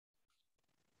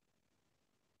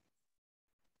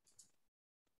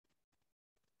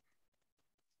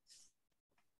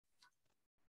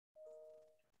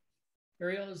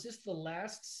Ariel, is this the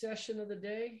last session of the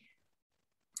day?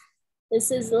 This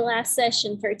is the last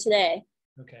session for today.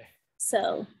 Okay.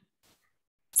 So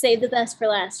save the best for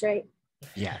last, right?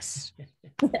 Yes.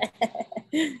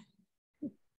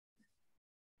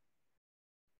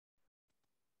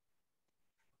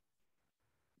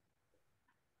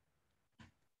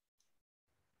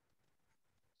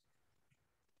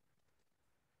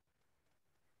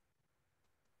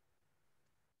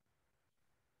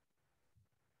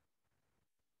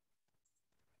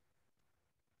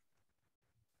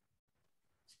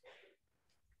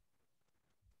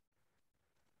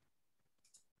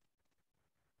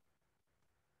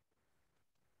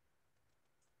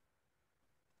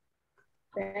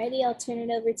 Alrighty, I'll turn it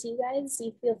over to you guys.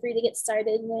 You feel free to get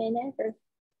started whenever.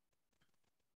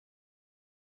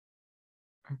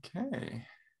 Okay.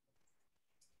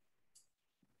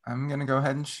 I'm going to go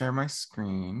ahead and share my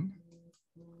screen.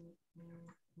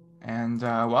 And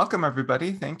welcome,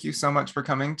 everybody. Thank you so much for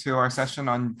coming to our session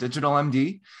on Digital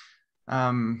MD.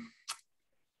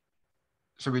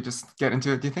 Should we just get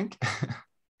into it, do you think?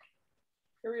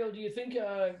 Ariel, do you think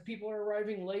people are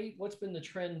arriving late? What's been the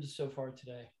trend so far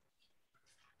today?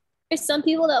 There's some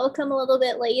people that will come a little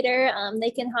bit later.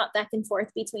 They can hop back and forth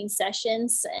between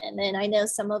sessions. And then I know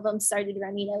some of them started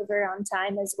running over on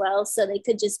time as well. So they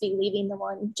could just be leaving the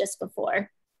one just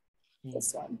before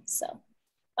this one. So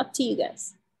up to you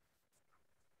guys.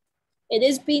 It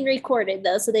is being recorded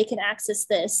though, so they can access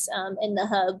this in the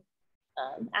hub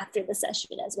after the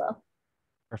session as well.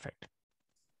 Perfect.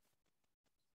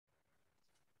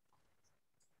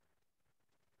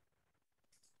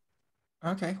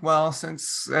 Okay, well,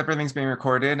 since everything's being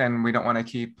recorded and we don't want to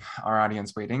keep our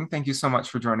audience waiting, thank you so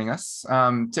much for joining us.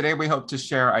 Today, we hope to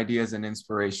share ideas and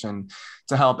inspiration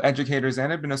to help educators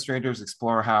and administrators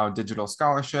explore how digital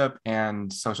scholarship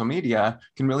and social media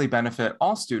can really benefit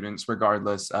all students,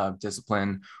 regardless of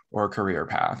discipline or career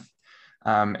path.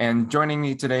 And joining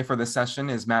me today for this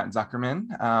session is Matt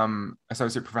Zuckerman,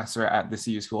 Associate Professor at the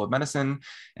CU School of Medicine,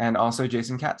 and also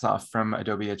Jason Katzoff from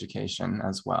Adobe Education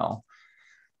as well.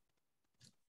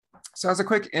 So as a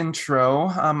quick intro,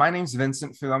 my name's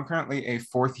Vincent Fu. I'm currently a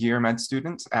fourth-year med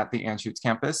student at the Anschutz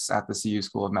campus at the CU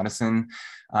School of Medicine.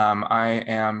 I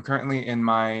am currently in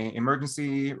my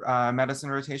emergency medicine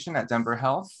rotation at Denver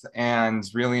Health and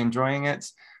really enjoying it.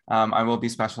 I will be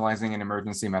specializing in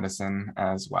emergency medicine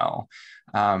as well.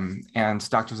 And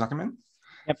Dr. Zuckerman?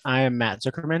 Yep, I am Matt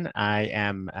Zuckerman. I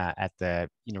am at the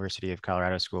University of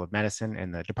Colorado School of Medicine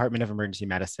in the Department of Emergency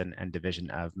Medicine and Division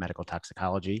of Medical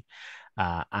Toxicology.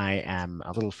 I am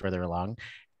a little further along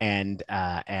and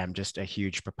am just a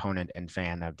huge proponent and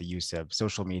fan of the use of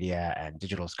social media and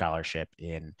digital scholarship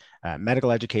in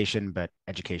medical education, but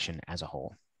education as a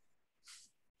whole.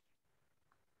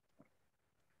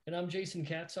 And I'm Jason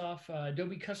Katzoff,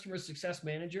 Adobe Customer Success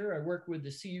Manager. I work with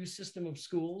the CU system of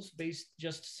schools based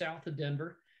just south of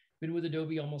Denver. Been with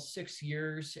Adobe almost 6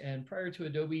 years, and prior to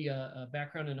Adobe, a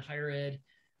background in higher ed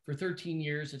for 13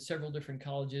 years at several different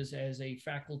colleges as a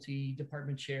faculty,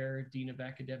 department chair, dean of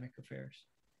academic affairs.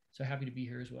 So happy to be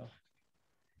here as well.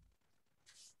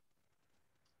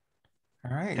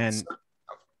 All right. And so,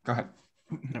 go ahead.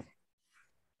 No.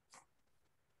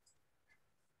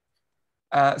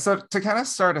 So to kind of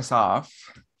start us off,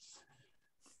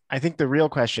 I think the real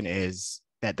question is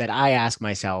that I ask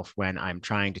myself when I'm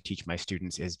trying to teach my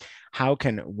students is how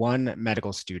can one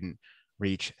medical student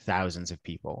reach thousands of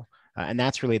people? And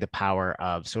that's really the power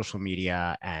of social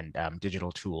media and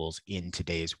digital tools in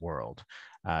today's world.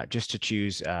 Just to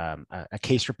choose a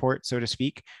case report, so to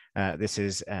speak, this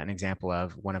is an example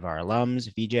of one of our alums,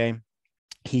 VJ.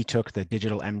 He took the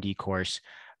Digital MD course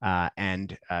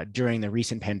and during the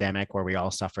recent pandemic, where we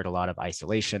all suffered a lot of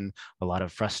isolation, a lot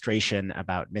of frustration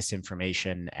about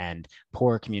misinformation and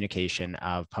poor communication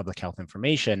of public health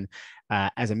information,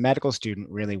 as a medical student,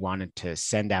 really wanted to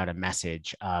send out a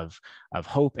message of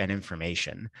hope and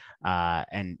information.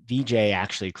 And VJ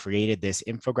actually created this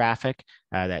infographic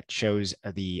that shows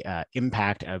the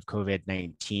impact of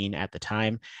COVID-19 at the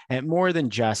time, and more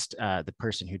than just the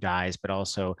person who dies, but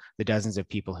also the dozens of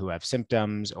people who have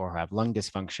symptoms or who have lung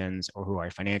dysfunctions or who are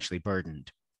financially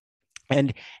burdened.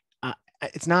 And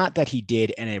it's not that he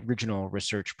did an original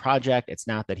research project. It's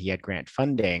not that he had grant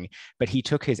funding, but he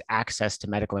took his access to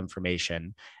medical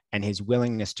information and his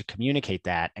willingness to communicate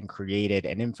that and created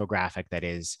an infographic that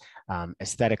is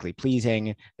aesthetically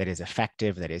pleasing, that is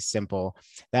effective, that is simple.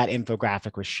 That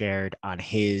infographic was shared on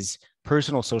his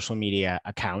personal social media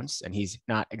accounts, and he's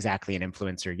not exactly an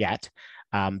influencer yet.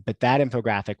 But that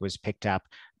infographic was picked up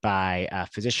by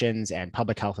physicians and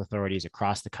public health authorities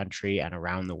across the country and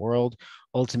around the world,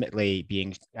 ultimately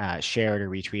being shared or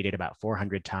retweeted about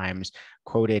 400 times,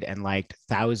 quoted and liked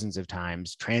thousands of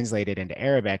times, translated into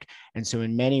Arabic. And so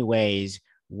in many ways,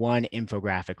 one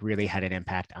infographic really had an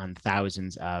impact on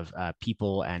thousands of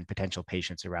people and potential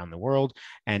patients around the world,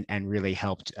 and really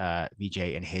helped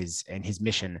Vijay in his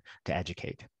mission to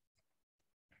educate.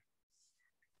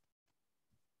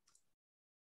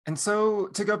 And so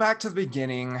to go back to the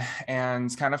beginning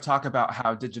and kind of talk about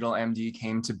how Digital MD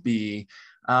came to be,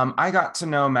 I got to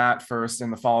know Matt first in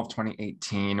the fall of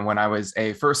 2018 when I was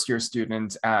a first-year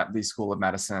student at the School of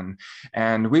Medicine.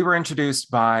 And we were introduced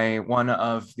by one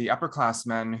of the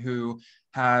upperclassmen who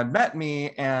had met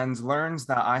me and learned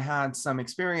that I had some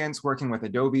experience working with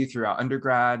Adobe throughout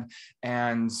undergrad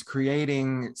and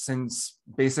creating since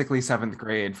basically 7th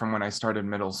grade from when I started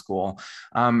middle school.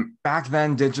 Back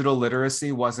then, digital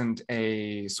literacy wasn't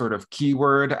a sort of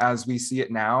keyword as we see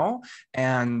it now.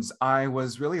 And I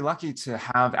was really lucky to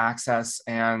have access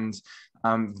and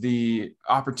the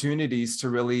opportunities to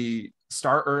really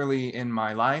start early in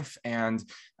my life and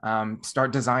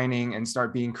start designing and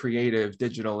start being creative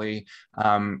digitally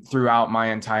throughout my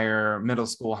entire middle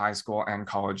school, high school, and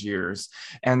college years.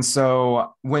 And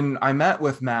so when I met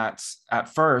with Matt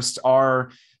at first,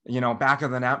 our back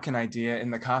of the napkin idea in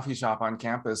the coffee shop on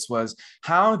campus was,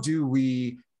 how do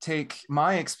we take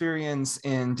my experience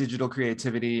in digital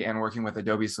creativity and working with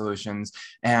Adobe solutions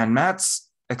and Matt's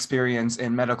experience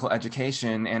in medical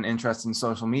education and interest in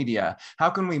social media? How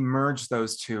can we merge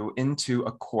those two into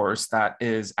a course that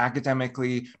is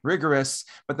academically rigorous,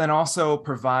 but then also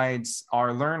provides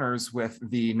our learners with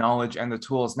the knowledge and the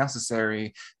tools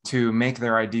necessary to make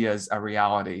their ideas a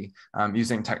reality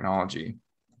using technology?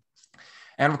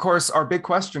 And of course, our big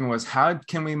question was, how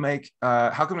can we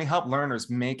help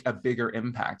learners make a bigger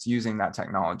impact using that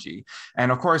technology?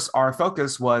 And of course, our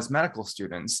focus was medical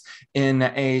students in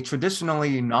a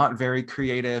traditionally not very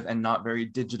creative and not very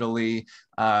digitally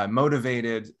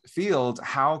motivated field.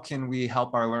 How can we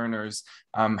help our learners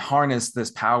harness this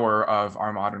power of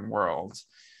our modern world?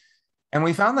 And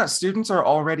we found that students are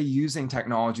already using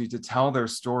technology to tell their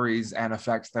stories and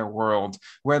affect their world,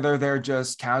 whether they're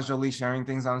just casually sharing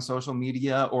things on social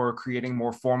media or creating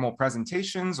more formal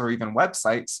presentations or even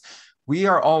websites. We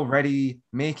are already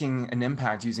making an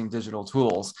impact using digital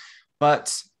tools.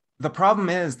 But the problem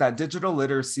is that digital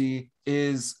literacy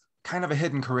is kind of a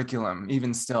hidden curriculum,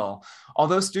 even still.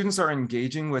 Although students are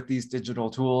engaging with these digital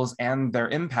tools and their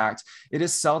impact, it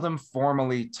is seldom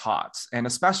formally taught, and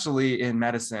especially in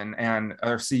medicine and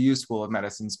our CU School of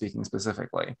Medicine speaking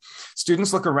specifically.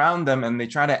 Students look around them and they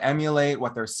try to emulate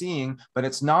what they're seeing, but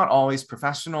it's not always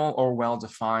professional or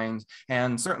well-defined,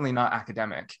 and certainly not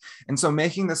academic. And so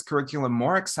making this curriculum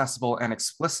more accessible and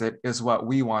explicit is what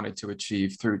we wanted to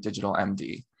achieve through Digital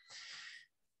MD.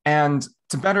 And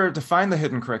to better define the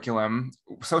hidden curriculum,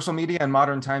 social media in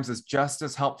modern times is just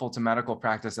as helpful to medical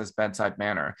practice as bedside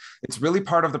manner. It's really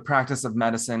part of the practice of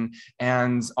medicine.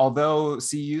 And although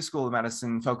CU School of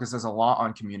Medicine focuses a lot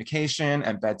on communication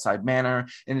and bedside manner,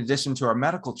 in addition to our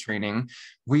medical training,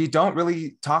 we don't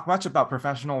really talk much about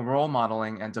professional role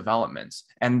modeling and development.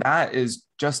 And that is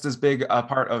just as big a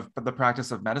part of the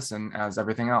practice of medicine as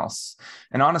everything else.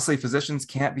 And honestly, physicians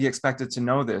can't be expected to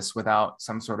know this without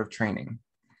some sort of training.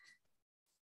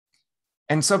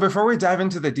 And so before we dive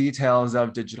into the details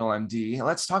of Digital MD,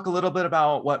 let's talk a little bit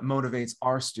about what motivates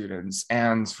our students.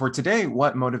 And for today,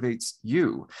 what motivates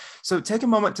you? So take a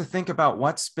moment to think about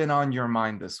what's been on your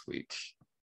mind this week.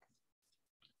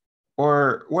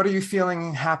 Or what are you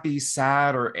feeling happy,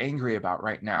 sad, or angry about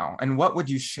right now? And what would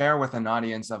you share with an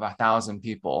audience of 1,000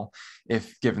 people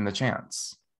if given the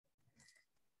chance?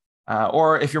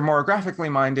 Or if you're more graphically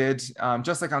minded,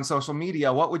 just like on social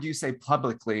media, what would you say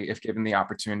publicly if given the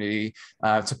opportunity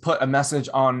to put a message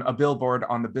on a billboard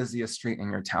on the busiest street in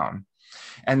your town?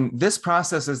 And this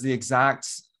process is the exact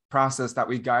process that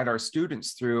we guide our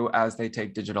students through as they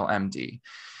take Digital MD.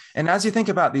 And as you think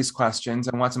about these questions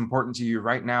and what's important to you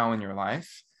right now in your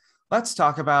life, let's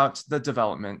talk about the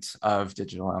development of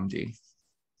Digital MD.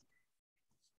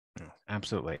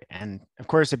 Absolutely. And of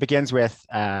course, it begins with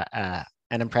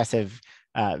an impressive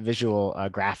visual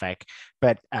graphic.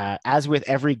 But as with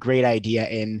every great idea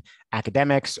in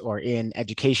academics or in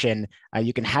education,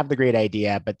 you can have the great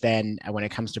idea, but then when it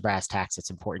comes to brass tacks, it's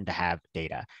important to have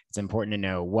data. It's important to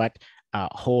know what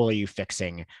hole are you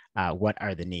fixing? What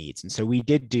are the needs? And so we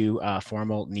did do a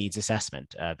formal needs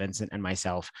assessment. Vincent and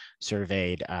myself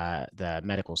surveyed the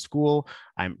medical school.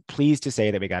 I'm pleased to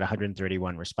say that we got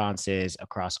 131 responses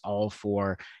across all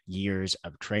 4 years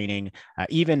of training.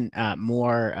 Even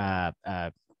more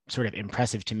sort of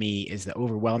impressive to me is the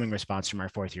overwhelming response from our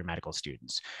 4th-year medical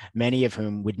students, many of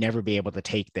whom would never be able to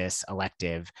take this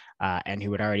elective and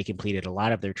who had already completed a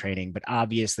lot of their training, but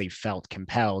obviously felt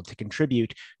compelled to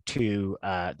contribute to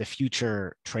the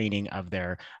future training of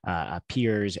their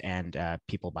peers and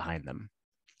people behind them.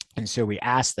 And so we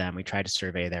asked them, we tried to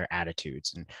survey their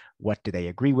attitudes and what do they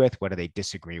agree with, what do they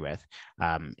disagree with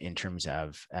in terms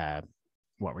of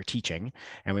what we're teaching.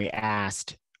 And we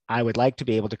asked, I would like to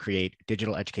be able to create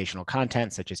digital educational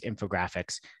content such as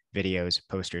infographics, videos,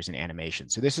 posters, and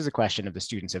animations. So this is a question of the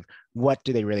students of what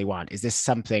do they really want? Is this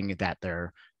something that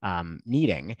they're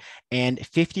needing? And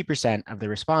 50% of the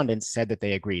respondents said that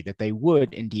they agreed that they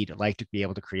would indeed like to be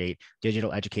able to create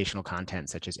digital educational content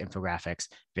such as infographics,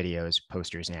 videos,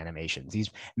 posters, and animations.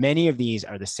 Many of these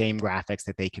are the same graphics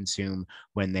that they consume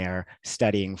when they're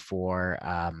studying for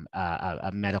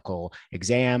a medical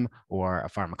exam or a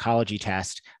pharmacology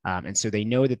test. And so they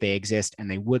know that they exist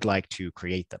and they would like to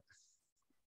create them.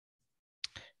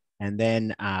 And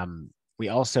then we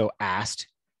also asked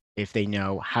if they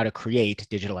know how to create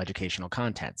digital educational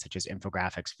content, such as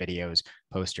infographics, videos,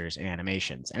 posters, and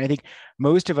animations. And I think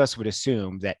most of us would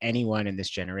assume that anyone in this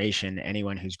generation,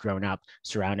 anyone who's grown up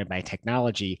surrounded by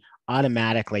technology,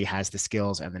 automatically has the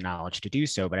skills and the knowledge to do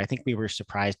so. But I think we were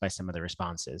surprised by some of the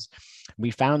responses.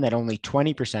 We found that only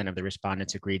 20% of the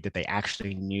respondents agreed that they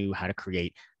actually knew how to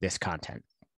create this content.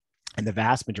 And the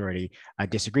vast majority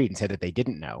disagreed and said that they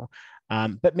didn't know.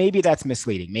 But maybe that's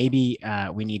misleading. Maybe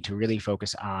we need to really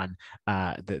focus on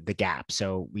the gap.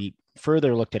 So we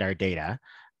further looked at our data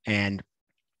and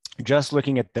just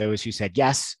looking at those who said,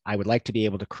 yes, I would like to be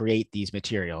able to create these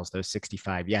materials, those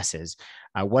 65 yeses,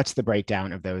 what's the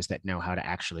breakdown of those that know how to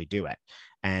actually do it?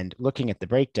 And looking at the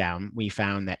breakdown, we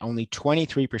found that only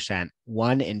 23%,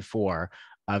 1 in 4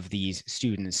 of these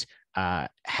students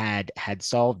had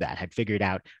solved that, had figured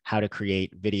out how to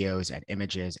create videos and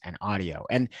images and audio.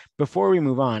 And before we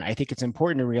move on, I think it's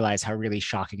important to realize how really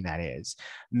shocking that is.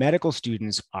 Medical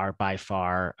students are by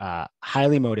far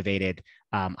highly motivated,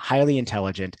 highly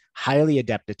intelligent, highly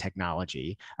adept at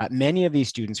technology. Many of these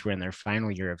students were in their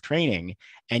final year of training,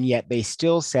 and yet they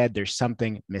still said there's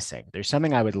something missing. There's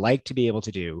something I would like to be able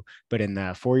to do, but in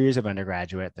the 4 years of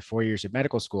undergraduate, the 4 years of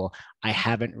medical school, I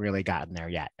haven't really gotten there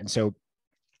yet. And so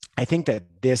I think that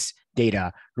this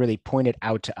data really pointed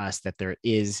out to us that there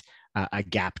is a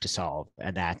gap to solve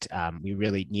and that we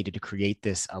really needed to create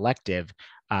this elective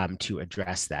to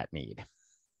address that need.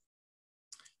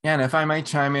 Yeah, and if I might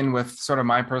chime in with sort of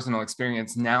my personal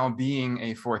experience now being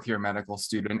a 4th-year medical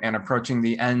student and approaching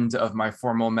the end of my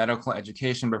formal medical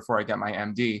education before I get my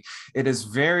MD, it is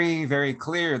very, very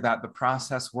clear that the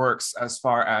process works as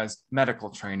far as medical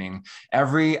training.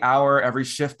 Every hour, every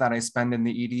shift that I spend in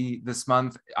the ED this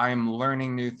month, I am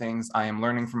learning new things. I am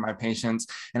learning from my patients,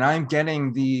 and I'm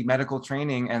getting the medical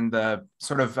training and the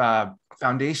sort of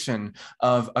foundation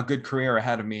of a good career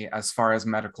ahead of me as far as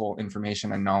medical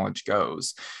information and knowledge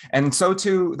goes. And so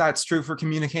too, that's true for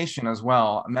communication as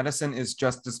well. Medicine is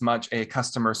just as much a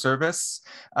customer service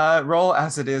role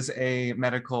as it is a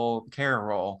medical care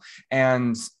role.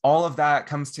 And all of that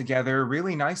comes together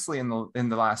really nicely in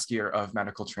the last year of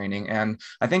medical training. And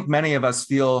I think many of us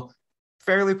feel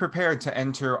fairly prepared to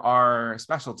enter our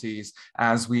specialties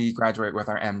as we graduate with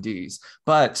our MDs.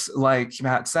 But like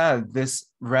Matt said, this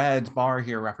red bar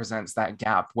here represents that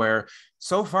gap where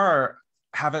so far,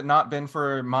 have it not been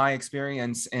for my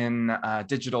experience in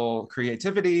digital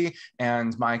creativity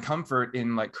and my comfort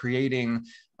in like creating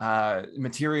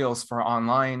materials for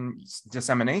online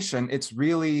dissemination, it's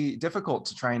really difficult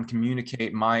to try and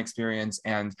communicate my experience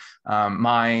and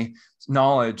my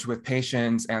knowledge with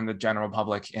patients and the general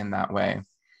public in that way.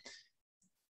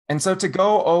 And so to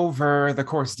go over the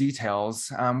course details,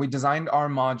 we designed our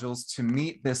modules to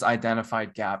meet this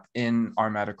identified gap in our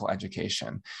medical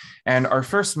education. And our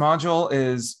first module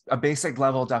is a basic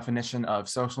level definition of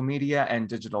social media and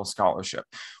digital scholarship.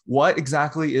 What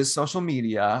exactly is social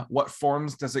media? What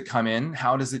forms does it come in?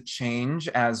 How does it change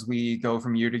as we go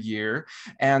from year to year?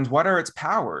 And what are its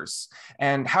powers?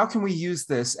 And how can we use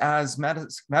this as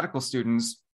medical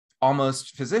students,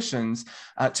 almost physicians,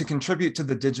 to contribute to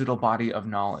the digital body of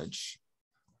knowledge?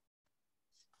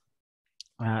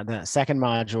 The second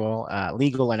module,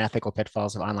 legal and ethical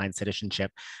pitfalls of online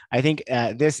citizenship. I think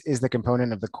this is the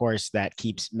component of the course that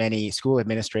keeps many school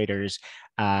administrators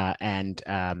and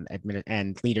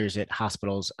leaders at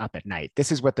hospitals up at night.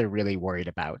 This is what they're really worried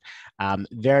about.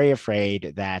 Very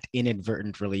afraid that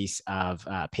inadvertent release of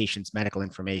patients' medical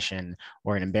information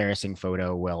or an embarrassing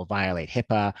photo will violate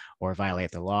HIPAA or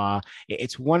violate the law.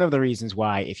 It's one of the reasons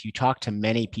why, if you talk to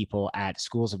many people at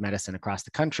schools of medicine across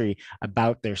the country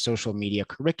about their social media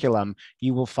curriculum,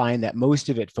 you will find that most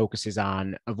of it focuses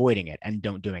on avoiding it and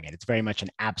don't doing it. It's very much an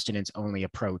abstinence-only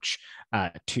approach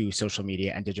to social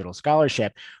media and digital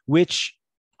scholarship, which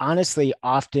honestly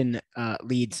often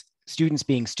leads students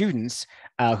being students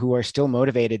who are still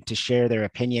motivated to share their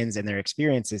opinions and their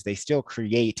experiences. They still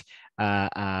create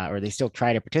or they still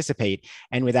try to participate,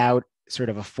 and without sort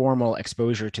of a formal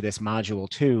exposure to this module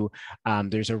too,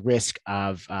 there's a risk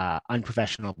of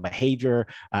unprofessional behavior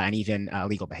and even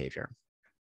legal behavior.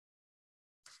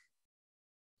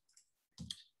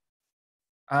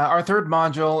 Our third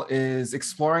module is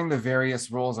exploring the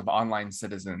various roles of online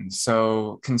citizens.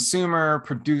 So consumer,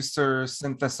 producer,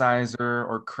 synthesizer,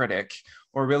 or critic,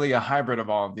 or really a hybrid of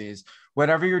all of these.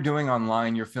 Whatever you're doing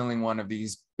online, you're filling one of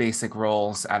these basic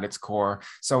roles at its core.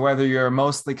 So whether you're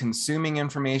mostly consuming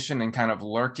information and kind of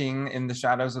lurking in the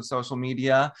shadows of social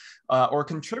media, or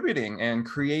contributing and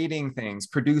creating things,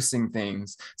 producing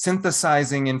things,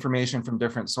 synthesizing information from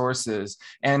different sources,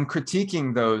 and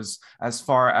critiquing those as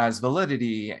far as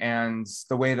validity and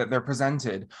the way that they're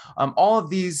presented. All of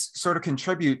these sort of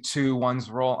contribute to one's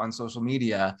role on social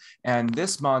media. And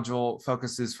this module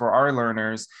focuses for our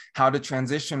learners how to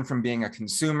transition from being a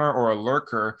consumer or a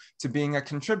lurker to being a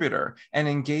contributor and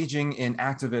engaging in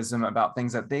activism about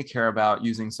things that they care about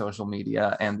using social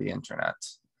media and the internet.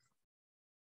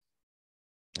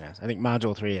 Yes, I think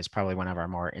module 3 is probably one of our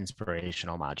more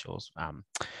inspirational modules.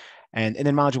 And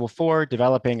then module 4,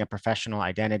 developing a professional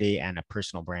identity and a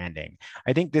personal branding.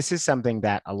 I think this is something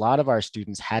that a lot of our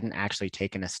students hadn't actually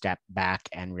taken a step back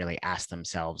and really asked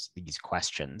themselves these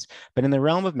questions. But in the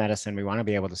realm of medicine, we want to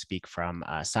be able to speak from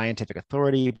scientific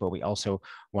authority, but we also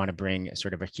want to bring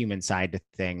sort of a human side to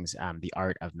things, the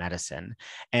art of medicine.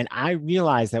 And I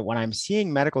realize that when I'm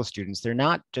seeing medical students, they're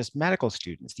not just medical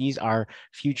students. These are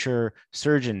future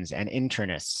surgeons and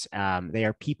internists. They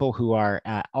are people who are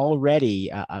already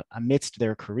amidst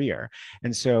their career.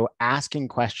 And so asking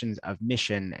questions of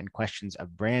mission and questions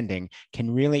of branding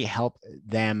can really help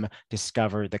them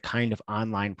discover the kind of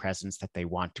online presence that they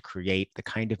want to create, the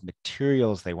kind of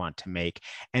materials they want to make,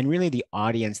 and really the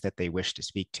audience that they wish to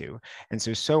speak to. And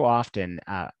so often,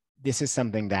 this is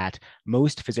something that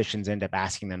most physicians end up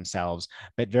asking themselves,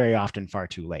 but very often far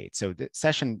too late. So the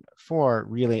session 4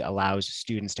 really allows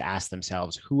students to ask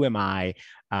themselves, who am I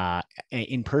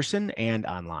in person and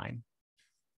online?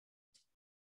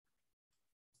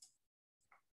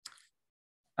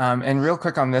 And real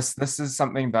quick on this is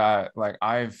something that like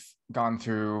I've gone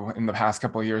through in the past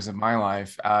couple of years of my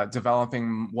life,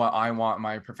 developing what I want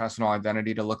my professional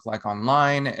identity to look like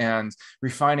online and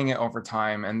refining it over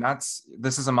time. And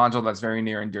this is a module that's very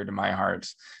near and dear to my heart,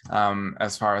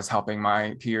 as far as helping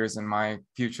my peers and my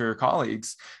future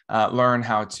colleagues learn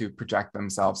how to project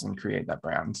themselves and create that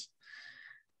brand.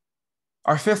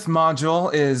 Our 5th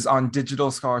module is on digital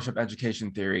scholarship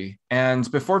education theory. And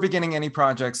before beginning any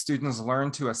project, students learn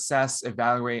to assess,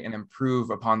 evaluate, and improve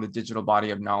upon the digital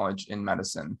body of knowledge in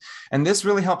medicine. And this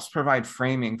really helps provide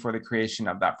framing for the creation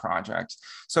of that project.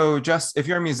 So just if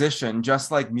you're a musician, just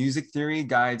like music theory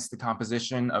guides the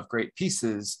composition of great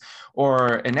pieces,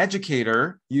 or an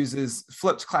educator uses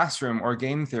flipped classroom or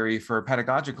game theory for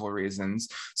pedagogical reasons,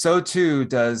 so too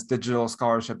does digital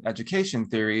scholarship education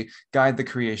theory guide the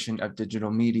creation of digital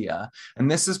media.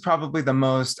 And this is probably the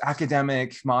most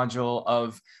academic module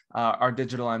of our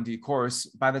digital MD course.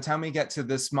 By the time we get to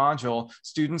this module,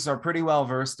 students are pretty well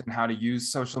versed in how to use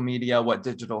social media, what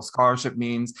digital scholarship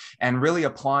means, and really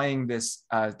applying this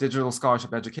digital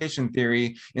scholarship education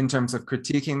theory in terms of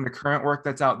critiquing the current work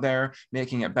that's out there,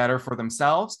 making it better for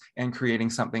themselves, and creating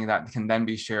something that can then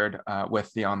be shared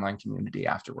with the online community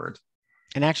afterward.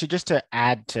 And actually, just to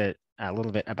add to a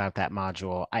little bit about that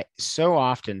module, so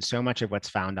often, so much of what's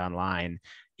found online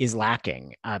is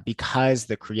lacking because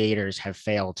the creators have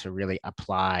failed to really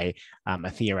apply a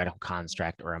theoretical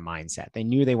construct or a mindset. They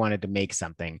knew they wanted to make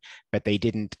something, but they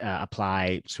didn't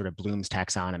apply sort of Bloom's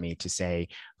taxonomy to say,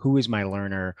 who is my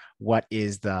learner? What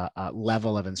is the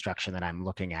level of instruction that I'm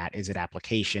looking at? Is it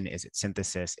application? Is it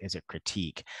synthesis? Is it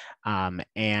critique?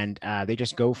 And they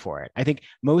just go for it. I think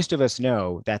most of us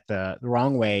know that the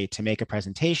wrong way to make a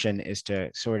presentation is to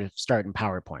sort of start in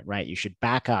PowerPoint, right? You should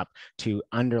back up to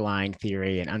underlying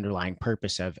theory and underlying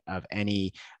purpose of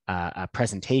any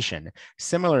presentation.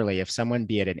 Similarly, if someone,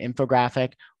 be it an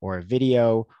infographic or a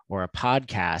video or a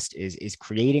podcast, is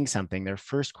creating something, their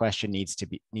first question needs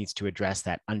to address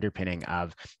that underpinning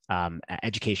of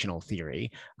educational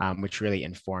theory, which really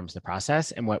informs the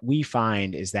process. And what we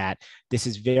find is that this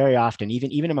is very often,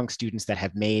 even among students that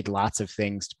have made lots of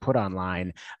things to put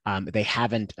online, they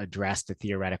haven't addressed the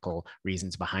theoretical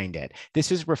reasons behind it.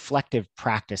 This is reflective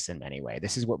practice in many ways.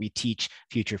 This is what we teach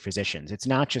future physicians. It's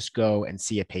not just go and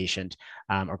see a patient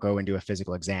or go and do a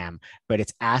physical exam, but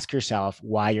it's ask yourself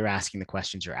why you're asking the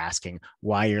questions you're asking,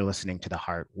 why you're listening to the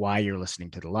heart, why you're listening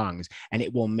to the lungs, and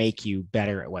it will make you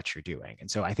better at what you're doing. And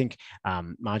so I think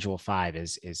module 5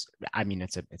 is I mean,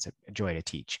 it's a joy to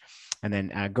teach. And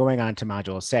then going on to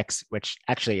module 6, which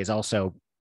actually is also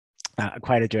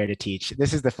quite a joy to teach.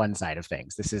 This is the fun side of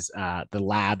things. This is the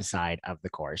lab side of the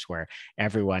course, where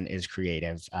everyone is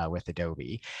creative with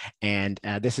Adobe. And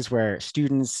this is where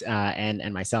students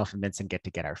and myself and Vincent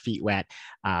get our feet wet.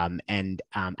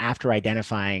 After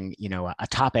identifying, a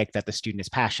topic that the student is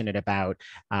passionate about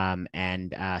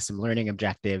and some learning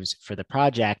objectives for the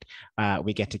project,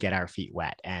 we get our feet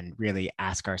wet and really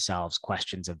ask ourselves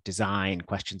questions of design,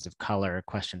 questions of color,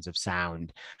 questions of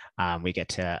sound. We get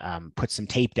to put some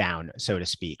tape down, so to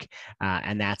speak.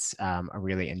 And that's a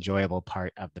really enjoyable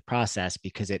part of the process,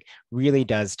 because it really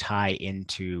does tie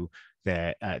into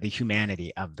the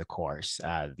humanity of the course,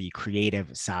 the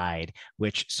creative side,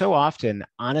 which so often,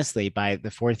 honestly, by the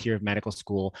 4th year of medical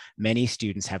school, many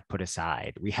students have put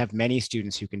aside. We have many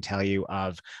students who can tell you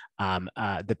of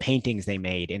the paintings they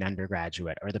made in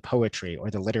undergraduate, or the poetry, or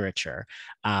the literature.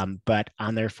 But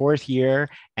on their 4th year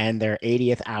and their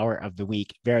 80th hour of the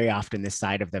week, very often this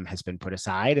side of them has been put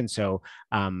aside. And so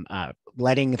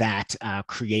letting that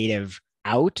creative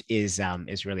out is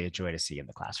really a joy to see in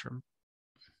the classroom.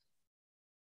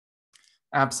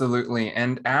 Absolutely.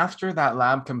 And after that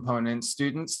lab component,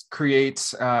 students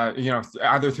create,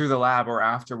 either through the lab or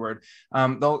afterward,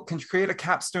 can create a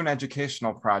capstone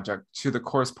educational project to the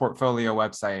course portfolio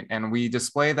website. And we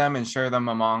display them and share them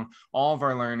among all of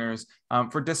our learners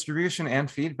for distribution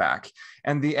and feedback.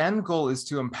 And the end goal is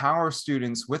to empower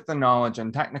students with the knowledge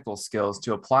and technical skills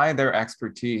to apply their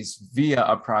expertise via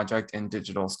a project in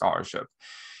digital scholarship.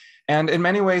 And in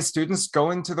many ways, students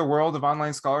go into the world of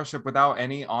online scholarship without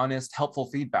any honest, helpful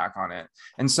feedback on it.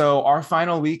 And so our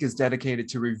final week is dedicated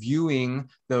to reviewing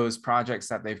those projects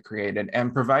that they've created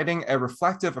and providing a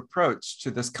reflective approach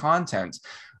to this content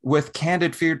with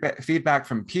candid feedback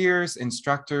from peers,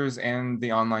 instructors, and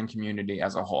the online community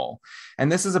as a whole.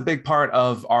 And this is a big part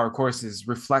of our course's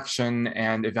reflection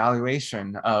and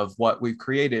evaluation of what we've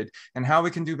created and how we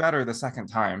can do better the second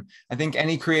time. I think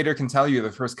any creator can tell you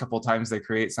the first couple times they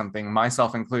create something,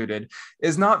 myself included,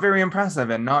 is not very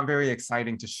impressive and not very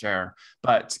exciting to share.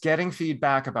 But getting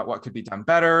feedback about what could be done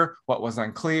better, what was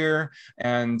unclear,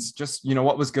 and just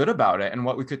what was good about it and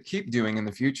what we could keep doing in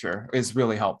the future is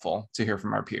really helpful to hear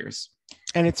from our peers.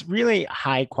 And it's really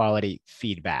high quality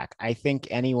feedback. I think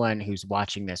anyone who's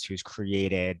watching this, who's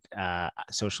created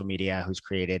social media, who's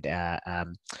created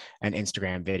an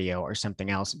Instagram video or something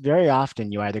else, very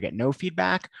often you either get no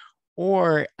feedback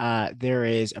or there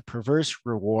is a perverse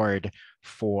reward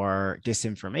for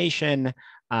disinformation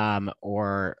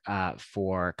or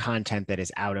for content that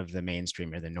is out of the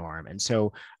mainstream or the norm. And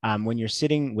so when you're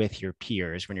sitting with your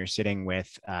peers, when you're sitting with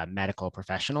medical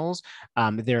professionals,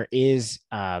 there is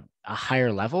a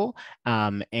higher level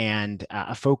and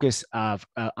a focus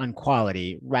on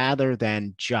quality rather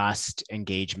than just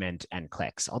engagement and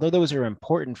clicks. Although those are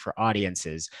important for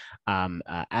audiences,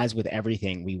 as with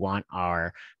everything, we want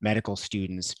our medical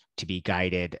students to be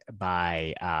guided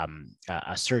by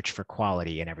a search for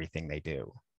quality in everything they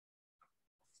do.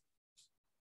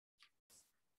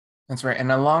 That's right.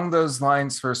 And along those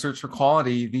lines, for Search for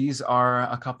Quality, these are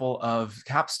a couple of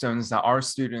capstones that our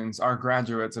students, our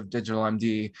graduates of Digital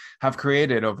MD, have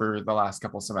created over the last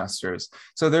couple semesters.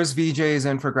 So there's VJ's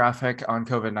infographic on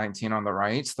COVID-19 on the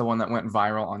right, the one that went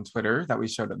viral on Twitter that we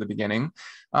showed at the beginning.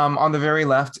 On the very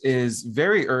left is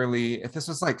very early, if this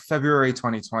was like February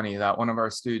 2020, that one of our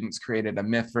students created a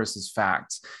myth versus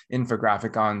facts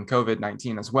infographic on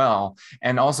COVID-19 as well,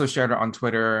 and also shared it on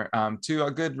Twitter to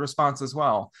a good response as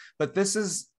well. But this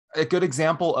is a good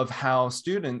example of how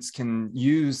students can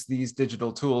use these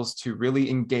digital tools to really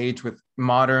engage with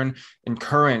modern and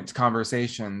current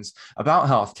conversations about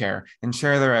healthcare and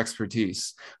share their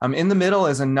expertise. In the middle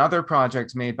is another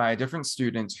project made by a different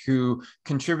student who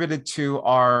contributed to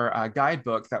our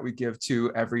guidebook that we give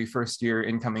to every first year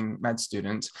incoming med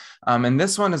student. And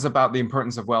this one is about the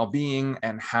importance of well-being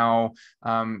and how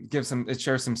it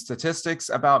shares some statistics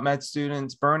about med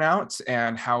students burnout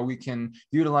and how we can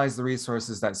utilize the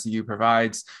resources that CU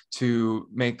provides to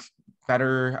make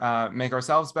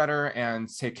ourselves better and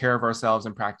take care of ourselves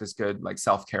and practice good like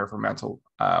self-care for mental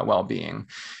well-being.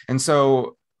 And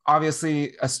so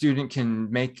obviously a student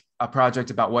can make a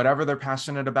project about whatever they're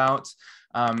passionate about,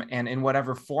 and in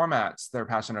whatever formats they're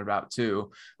passionate about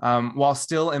too. While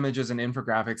still images and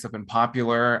infographics have been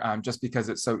popular just because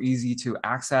it's so easy to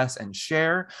access and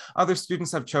share, other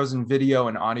students have chosen video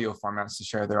and audio formats to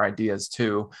share their ideas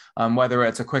too, whether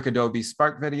it's a quick Adobe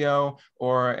Spark video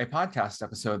or a podcast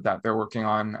episode that they're working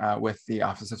on with the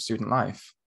Office of Student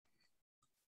Life.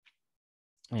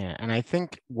 Yeah, and I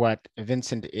think what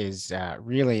Vincent is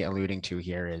really alluding to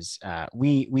here is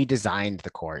we designed the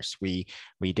course. We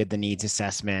did the needs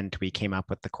assessment. We came up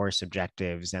with the course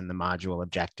objectives and the module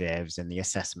objectives and the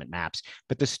assessment maps.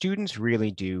 But the students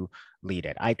really do lead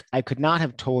it. I could not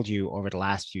have told you over the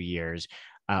last few years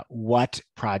what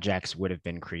projects would have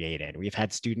been created. We've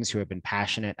had students who have been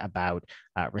passionate about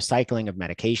recycling of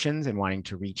medications and wanting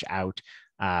to reach out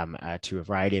to a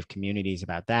variety of communities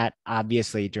about that.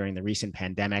 Obviously, during the recent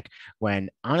pandemic, when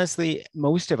honestly,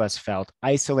 most of us felt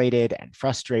isolated and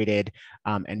frustrated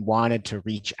and wanted to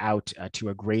reach out to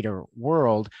a greater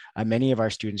world, many of our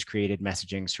students created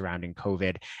messaging surrounding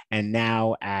COVID. And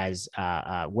now as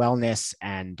wellness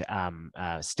and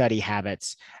study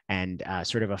habits and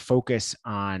sort of a focus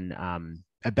on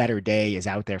a better day is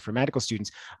out there for medical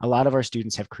students, a lot of our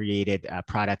students have created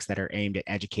products that are aimed at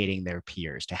educating their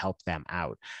peers to help them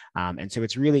out. And so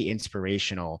it's really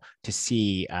inspirational to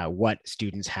see what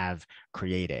students have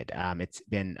created. It's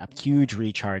been a huge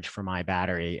recharge for my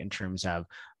battery in terms of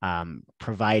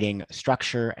providing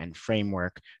structure and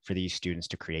framework for these students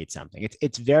to create something.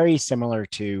 It's very similar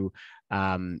to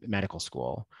medical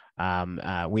school.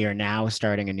 We are now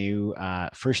starting a new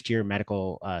first-year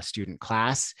medical student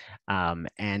class,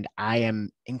 and I am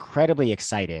incredibly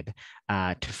excited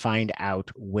to find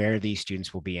out where these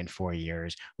students will be in 4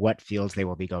 years, what fields they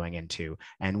will be going into,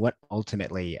 and what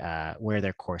ultimately where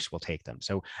their course will take them.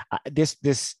 So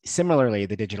this similarly,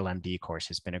 the Digital MD course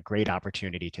has been a great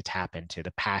opportunity to tap into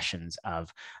the passions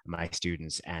of my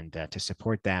students and to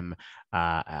support them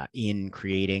in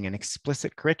creating an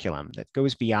explicit curriculum that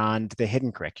goes beyond the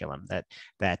hidden curriculum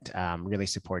that really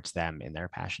supports them in their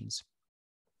passions.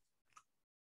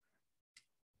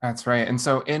 That's right. And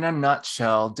so in a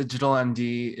nutshell, Digital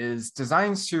MD is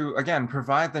designed to, again,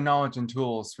 provide the knowledge and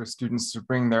tools for students to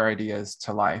bring their ideas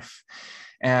to life.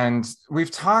 And we've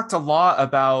talked a lot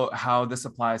about how this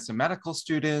applies to medical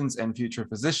students and future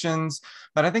physicians,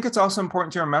 but I think it's also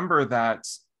important to remember that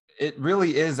it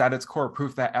really is at its core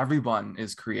proof that everyone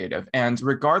is creative. And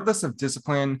regardless of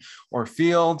discipline or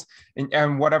field,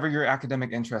 and whatever your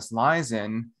academic interest lies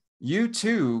in, you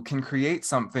too can create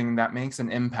something that makes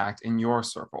an impact in your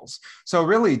circles. So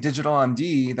really, Digital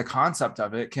MD, the concept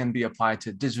of it can be applied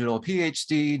to digital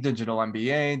PhD, digital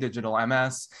MBA, digital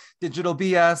MS, digital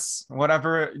BS,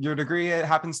 whatever your degree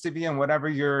happens to be and whatever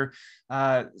your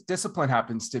discipline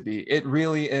happens to be. It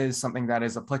really is something that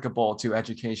is applicable to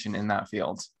education in that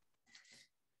field.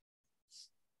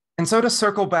 And so to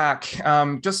circle back,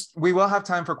 we will have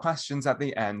time for questions at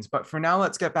the end, but for now,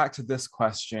 let's get back to this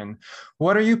question.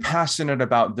 What are you passionate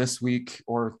about this week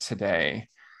or today?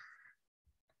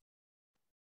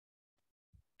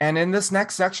 And in this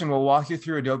next section, we'll walk you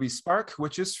through Adobe Spark,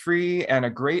 which is free and a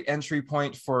great entry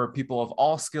point for people of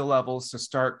all skill levels to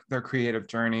start their creative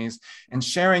journeys and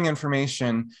sharing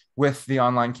information with the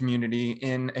online community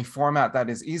in a format that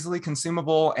is easily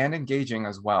consumable and engaging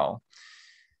as well.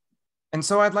 And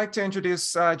so I'd like to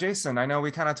introduce Jason. I know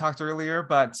we kind of talked earlier,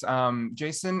 but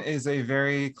Jason is a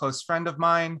very close friend of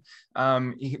mine.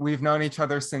 We've known each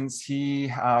other since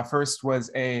he first was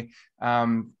a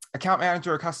account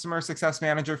manager or customer success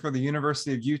manager for the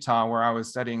University of Utah, where I was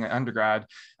studying undergrad.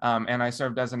 And I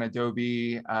served as an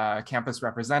Adobe campus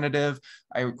representative.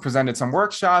 I presented some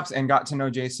workshops and got to know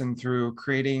Jason through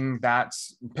creating that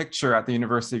picture at the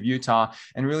University of Utah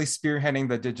and really spearheading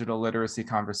the digital literacy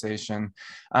conversation.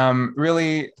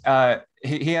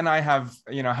 He and I have,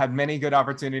 had many good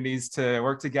opportunities to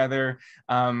work together.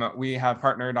 We have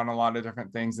partnered on a lot of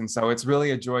different things. And so it's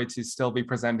really a joy to still be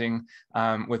presenting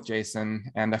with Jason.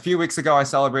 And a few weeks ago, I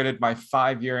celebrated my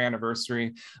 5-year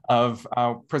anniversary of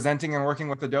presenting and working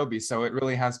with Adobe. So it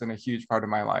really has been a huge part of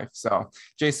my life. So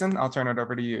Jason, I'll turn it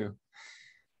over to you.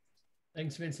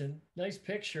 Thanks, Vincent. Nice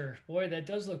picture. Boy, that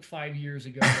does look 5 years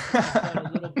ago. Got a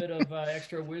little bit of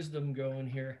extra wisdom going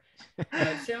here.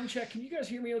 Sound check. Can you guys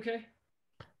hear me okay?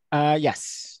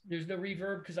 Yes. There's no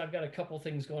reverb because I've got a couple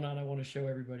things going on I want to show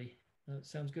everybody.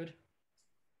 Sounds good?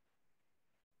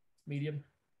 Medium?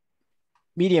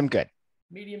 Medium good.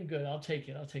 Medium good. I'll take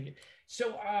it. I'll take it.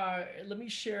 So let me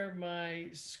share my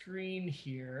screen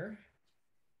here.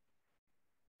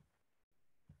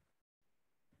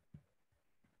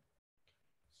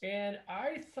 And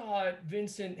I thought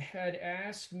Vincent had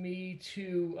asked me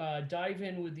to dive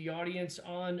in with the audience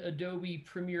on Adobe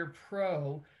Premiere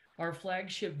Pro, our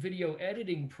flagship video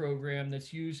editing program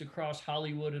that's used across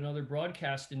Hollywood and other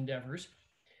broadcast endeavors.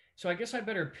 So I guess I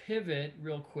better pivot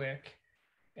real quick.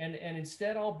 And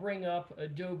instead, I'll bring up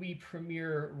Adobe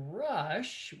Premiere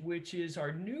Rush, which is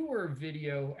our newer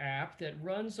video app that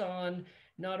runs on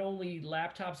not only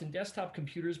laptops and desktop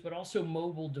computers, but also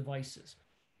mobile devices.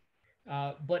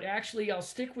 But actually, I'll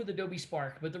stick with Adobe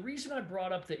Spark. But the reason I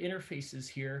brought up the interfaces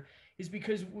here is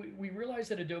because we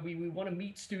realize at Adobe, we want to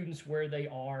meet students where they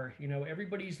are. You know,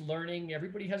 everybody's learning.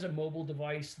 Everybody has a mobile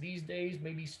device these days.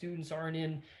 Maybe students aren't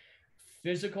in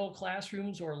physical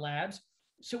classrooms or labs.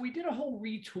 So we did a whole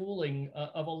retooling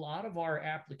of a lot of our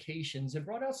applications and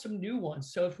brought out some new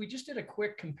ones. So if we just did a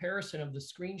quick comparison of the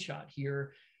screenshot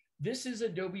here, this is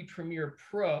Adobe Premiere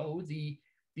Pro, the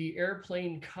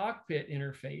airplane cockpit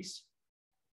interface.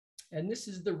 And this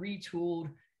is the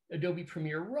retooled Adobe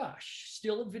Premiere Rush,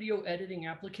 still a video editing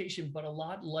application, but a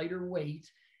lot lighter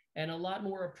weight and a lot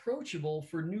more approachable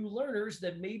for new learners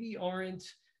that maybe aren't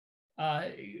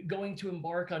going to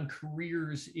embark on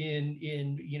careers in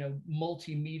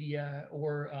multimedia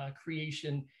or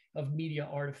creation of media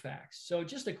artifacts. So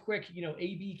just a quick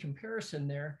A/B comparison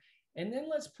there, and then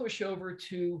let's push over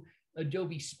to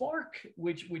Adobe Spark,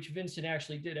 which Vincent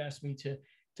actually did ask me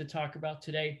to talk about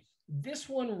today. This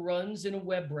one runs in a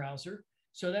web browser,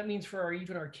 so that means for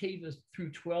even our K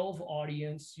through 12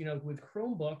 audience, with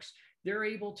Chromebooks, they're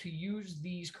able to use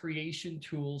these creation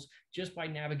tools just by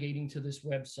navigating to this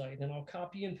website. And I'll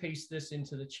copy and paste this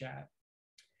into the chat.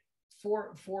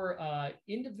 For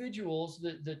individuals,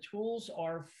 the tools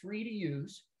are free to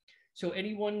use. So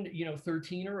anyone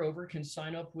 13 or over can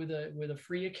sign up with a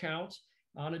free account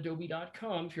on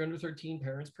adobe.com. If you're under 13,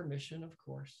 parents' permission, of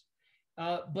course.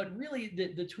 But really,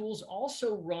 the tools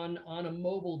also run on a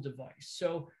mobile device.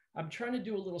 So I'm trying to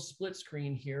do a little split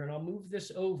screen here, and I'll move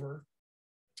this over.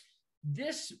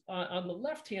 This, on the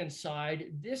left-hand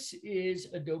side, this is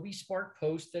Adobe Spark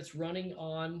Post that's running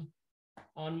on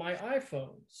my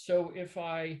iPhone. So if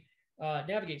I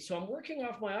navigate, so I'm working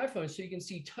off my iPhone, so you can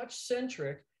see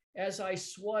touch-centric. As I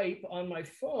swipe on my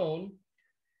phone,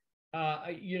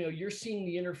 you're seeing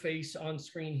the interface on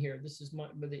screen here. This is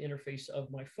the interface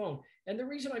of my phone. And the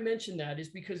reason I mention that is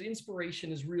because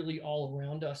inspiration is really all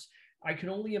around us. I can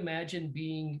only imagine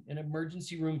being an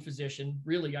emergency room physician.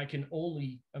 Really, I can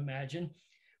only imagine.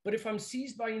 But if I'm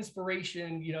seized by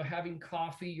inspiration, having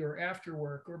coffee or after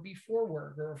work or before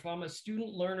work, or if I'm a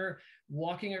student learner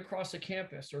walking across a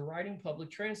campus or riding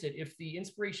public transit, if the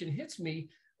inspiration hits me,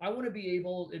 I want to be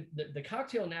able, the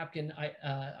cocktail napkin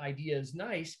idea is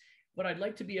nice, but I'd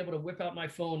like to be able to whip out my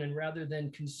phone, and rather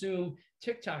than consume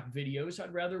TikTok videos,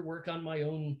 I'd rather work on my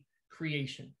own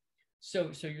creation.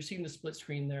 So you're seeing the split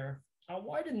screen there. I'll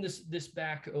widen this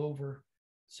back over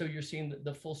so you're seeing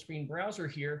the full screen browser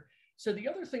here. So the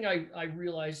other thing I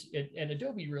realize, and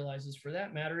Adobe realizes for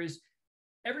that matter, is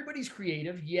everybody's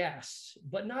creative, yes,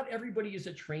 but not everybody is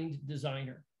a trained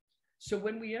designer. So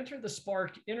when we enter the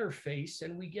Spark interface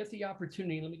and we get the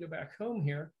opportunity, let me go back home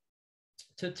here,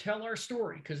 to tell our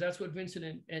story, because that's what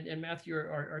Vincent and Matthew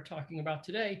are talking about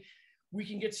today, we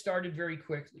can get started very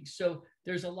quickly. So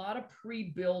there's a lot of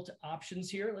pre-built options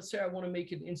here. Let's say I want to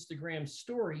make an Instagram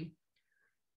story.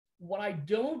 What I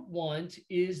don't want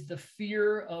is the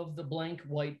fear of the blank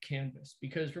white canvas,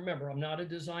 because remember, I'm not a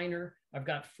designer. I've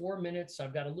got 4 minutes.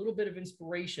 I've got a little bit of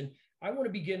inspiration. I want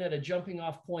to begin at a jumping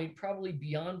off point, probably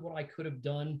beyond what I could have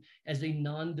done as a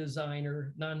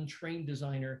non-designer, non-trained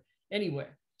designer anyway.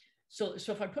 So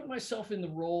if I put myself in the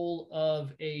role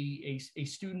of a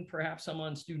student, perhaps I'm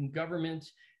on student government,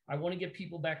 I want to get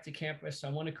people back to campus, I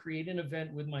want to create an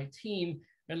event with my team,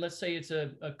 and let's say it's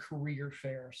a career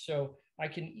fair. So I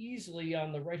can easily,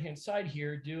 on the right-hand side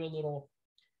here, do a little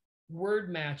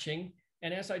word matching.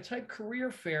 And as I type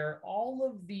career fair, all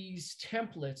of these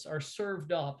templates are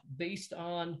served up based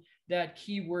on that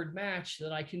keyword match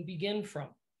that I can begin from.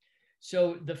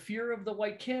 So the fear of the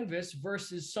white canvas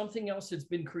versus something else that's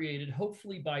been created,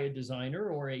 hopefully by a designer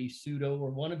or a pseudo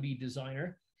or wannabe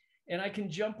designer. And I can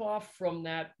jump off from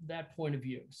that point of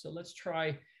view. So let's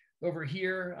try Over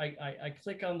here, I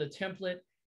click on the template.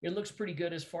 It looks pretty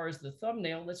good as far as the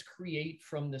thumbnail. Let's create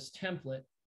from this template.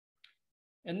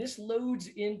 And this loads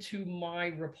into my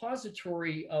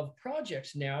repository of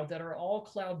projects now that are all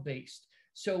cloud-based.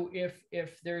 So if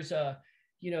there's a,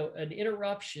 an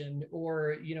interruption,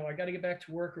 or, I got to get back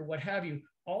to work or what have you,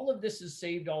 all of this is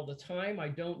saved all the time. I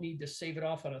don't need to save it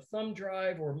off on a thumb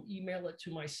drive or email it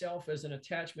to myself as an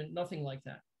attachment, nothing like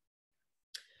that.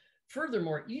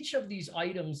 Furthermore, each of these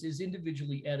items is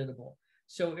individually editable.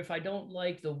 So if I don't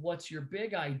like the what's your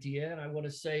big idea, and I want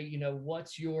to say,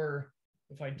 what's your,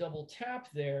 if I double tap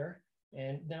there,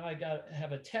 and now I got to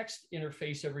have a text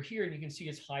interface over here, and you can see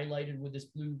it's highlighted with this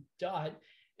blue dot.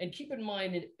 And keep in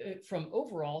mind, from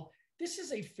overall, this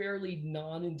is a fairly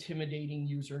non-intimidating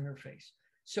user interface.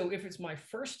 So if it's my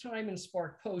first time in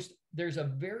Spark Post, there's a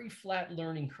very flat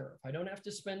learning curve. I don't have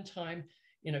to spend time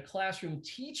in a classroom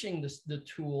teaching the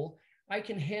tool. I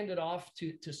can hand it off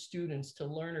to students, to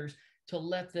learners, to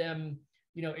let them,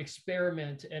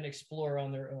 experiment and explore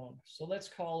on their own. So let's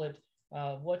call it,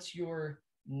 what's your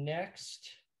next?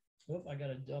 Oh, I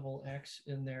got a double X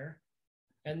in there.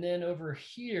 And then over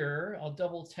here, I'll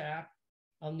double tap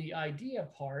on the idea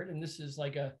part. And this is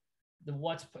like the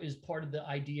what's is part of the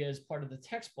idea is part of the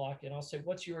text block. And I'll say,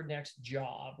 what's your next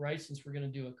job, right? Since we're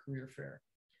going to do a career fair.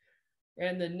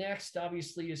 And the next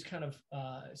obviously is kind of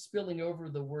spilling over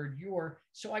the word your.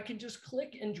 So I can just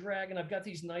click and drag, and I've got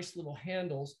these nice little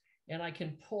handles, and I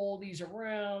can pull these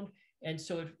around. And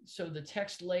so the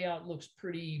text layout looks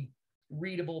pretty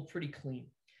readable, pretty clean.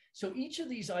 So each of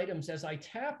these items, as I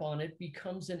tap on it,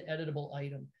 becomes an editable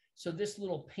item. So this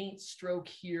little paint stroke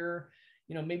here,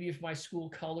 maybe if my school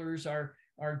colors are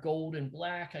gold and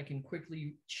black, I can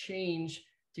quickly change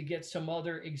to get some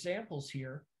other examples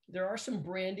here. There are some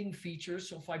branding features.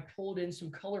 So if I pulled in some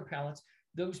color palettes,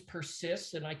 those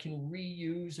persist, and I can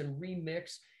reuse and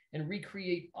remix and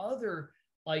recreate other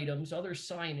items, other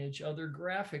signage, other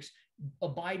graphics,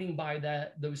 abiding by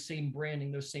those same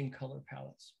branding, those same color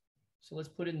palettes. So let's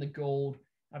put in the gold.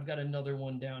 I've got another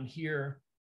one down here,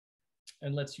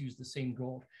 and let's use the same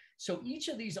gold. So each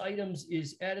of these items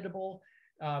is editable.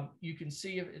 You can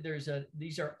see if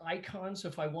these are icons. So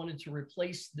if I wanted to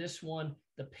replace this one,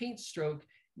 the paint stroke,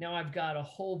 now I've got a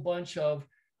whole bunch of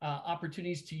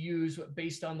opportunities to use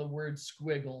based on the word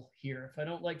squiggle here. If I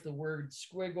don't like the word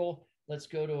squiggle, let's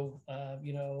go to,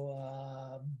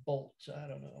 bolt. I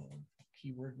don't know,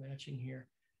 keyword matching here.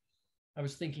 I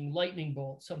was thinking lightning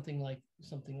bolt, something like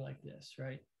this,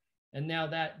 right? And now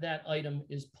that item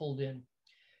is pulled in.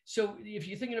 So if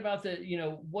you're thinking about the,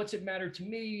 what's it matter to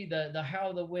me, the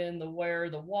how, the when, the where,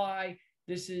 the why,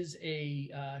 this is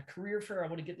a career fair. I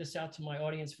want to get this out to my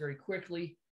audience very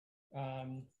quickly.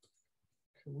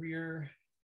 Career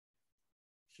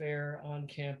fair on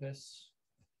campus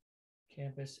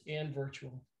and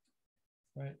virtual,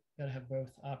 right? Got to have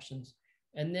both options.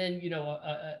 And then,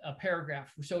 a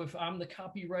paragraph. So if I'm the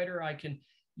copywriter, I can,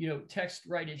 text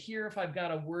write it here. If I've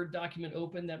got a Word document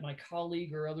open that my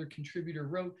colleague or other contributor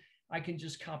wrote, I can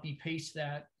just copy paste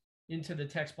that into the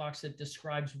text box that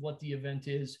describes what the event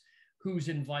is, who's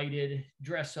invited,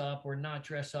 dress up or not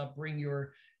dress up, bring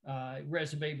your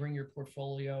resume, bring your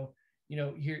portfolio.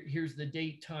 Here's the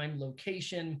date, time,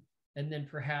 location, and then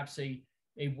perhaps a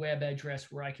web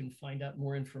address where I can find out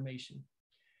more information.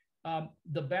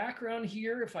 The background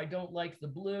here, if I don't like the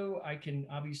blue, I can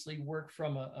obviously work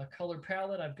from a color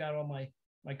palette. I've got all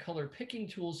my color picking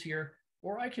tools here,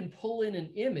 or I can pull in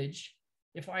an image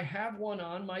if I have one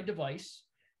on my device.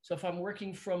 So if I'm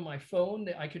working from my phone,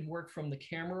 I can work from the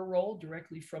camera roll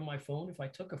directly from my phone if I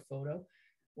took a photo,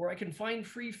 or I can find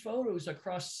free photos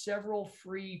across several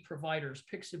free providers,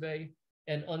 Pixabay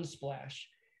and Unsplash.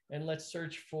 And let's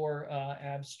search for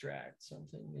abstract,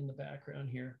 something in the background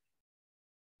here.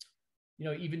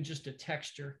 Even just a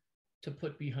texture to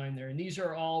put behind there. And these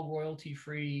are all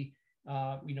royalty-free,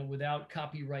 without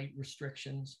copyright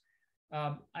restrictions.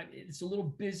 It's a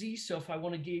little busy, so if I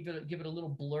want to give it a little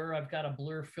blur, I've got a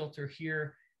blur filter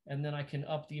here, and then I can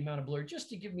up the amount of blur just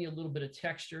to give me a little bit of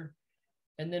texture.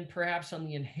 And then perhaps on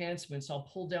the enhancements, I'll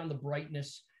pull down the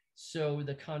brightness so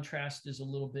the contrast is a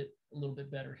little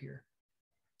bit better here.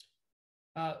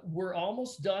 We're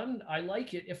almost done. I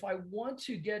like it. If I want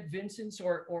to get Vincent's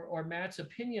or Matt's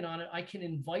opinion on it, I can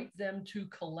invite them to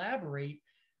collaborate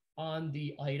on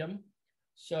the item.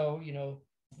 So,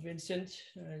 Vincent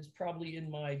is probably in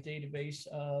my database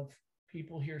of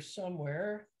people here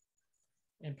somewhere,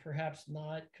 and perhaps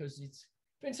not, because it's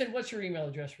Vincent. What's your email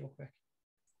address real quick?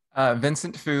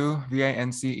 Vincent Fu,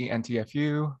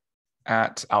 VINCENTFU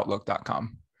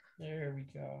 @outlook.com. There we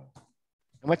go.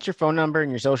 And what's your phone number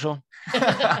and your social?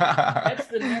 That's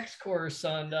the next course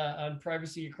on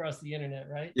privacy across the internet,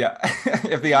 right? Yeah.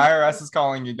 If the IRS is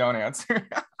calling you, don't answer.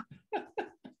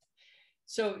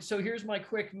 So here's my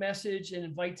quick message and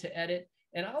invite to edit,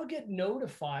 and I'll get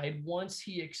notified once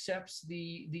he accepts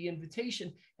the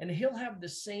invitation, and he'll have the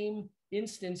same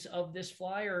instance of this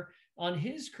flyer on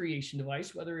his creation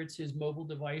device, whether it's his mobile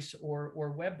device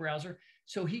or web browser,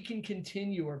 so he can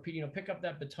continue or pick up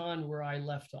that baton where I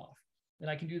left off. And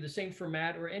I can do the same for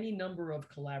Matt or any number of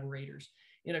collaborators.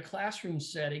 In a classroom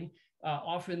setting,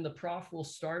 often the prof will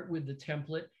start with the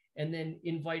template and then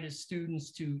invite his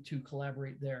students to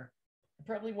collaborate there. I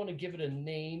probably want to give it a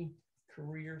name,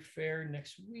 career fair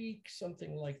next week,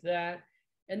 something like that.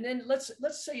 And then let's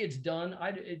say it's done.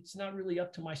 It's not really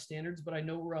up to my standards, but I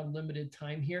know we're on limited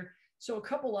time here. So a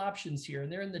couple options here,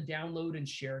 and they're in the download and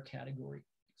share category.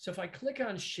 So if I click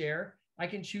on share, I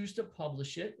can choose to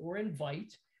publish it or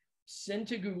invite, send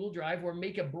to Google Drive, or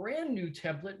make a brand new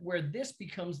template where this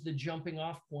becomes the jumping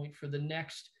off point for the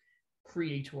next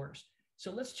creators.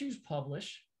 So let's choose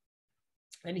publish.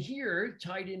 And here,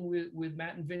 tied in with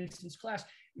Matt and Vincent's class,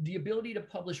 the ability to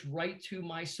publish right to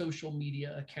my social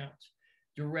media account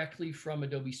directly from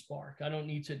Adobe Spark. I don't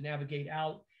need to navigate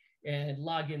out and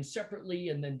log in separately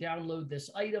and then download this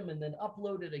item and then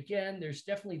upload it again. There's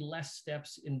definitely less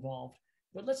steps involved.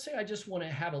 But let's say I just want to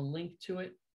have a link to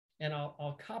it, and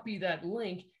I'll copy that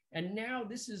link. And now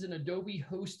this is an Adobe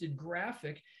hosted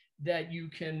graphic that you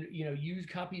can use,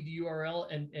 copy the URL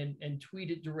and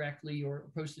tweet it directly, or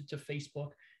post it to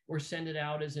Facebook, or send it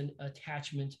out as an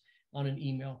attachment on an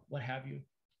email, what have you.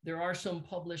 There are some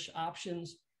publish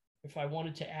options if I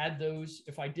wanted to add those.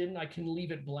 If I didn't, I can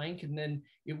leave it blank, and then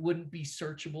it wouldn't be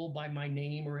searchable by my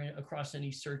name or across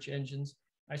any search engines.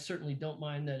 I certainly don't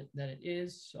mind that it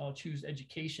is. So I'll choose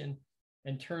education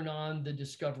and turn on the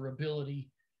discoverability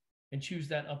and choose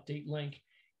that update link.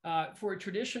 For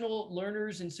traditional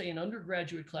learners in, say, an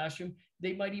undergraduate classroom,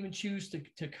 they might even choose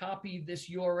to copy this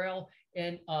URL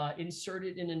and insert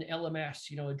it in an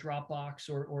LMS, a Dropbox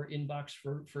or inbox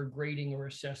for grading or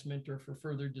assessment or for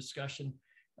further discussion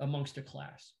amongst a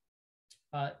class.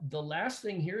 The last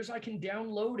thing here is I can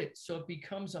download it, so it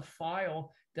becomes a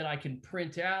file that I can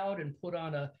print out and put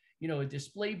on a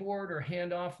display board or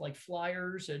hand off like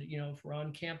flyers, if we're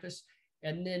on campus,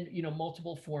 and then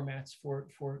multiple formats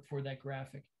for that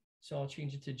graphic. So I'll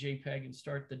change it to JPEG and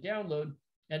start the download,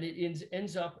 and it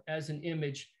ends up as an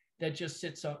image that just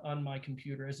sits on my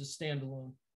computer as a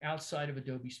standalone outside of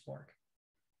Adobe Spark.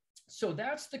 So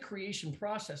that's the creation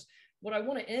process. What I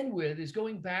want to end with is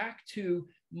going back to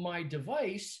my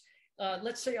device.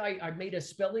 Let's say I made a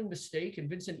spelling mistake and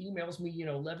Vincent emails me,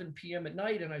 11 p.m. at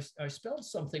night, and I spelled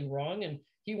something wrong and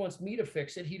he wants me to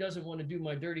fix it. He doesn't want to do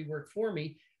my dirty work for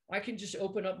me. I can just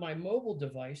open up my mobile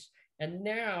device, and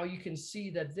now you can see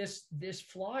that this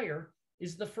flyer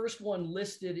is the first one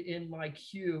listed in my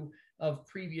queue of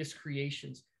previous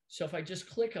creations. So if I just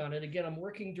click on it, again, I'm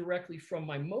working directly from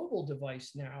my mobile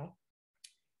device now.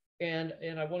 And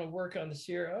I want to work on this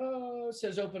here. Oh, it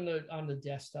says open on the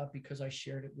desktop because I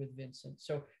shared it with Vincent.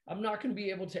 So I'm not going to be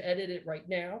able to edit it right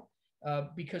now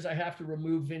because I have to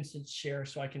remove Vincent's share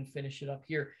so I can finish it up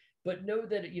here. But know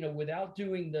that, without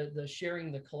doing the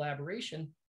sharing, the collaboration,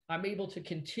 I'm able to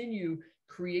continue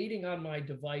creating on my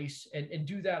device and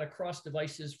do that across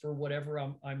devices for whatever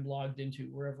I'm logged into,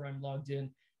 wherever I'm logged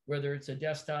in, whether it's a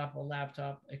desktop, a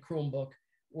laptop, a Chromebook,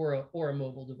 or a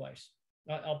mobile device.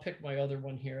 I'll pick my other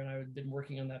one here, and I've been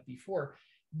working on that before.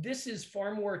 This is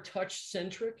far more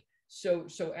touch-centric. So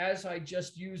as I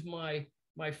just use my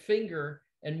finger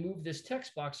and move this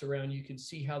text box around, you can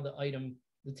see how the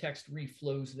text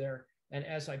reflows there. And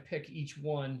as I pick each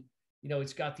one,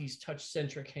 it's got these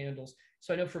touch-centric handles.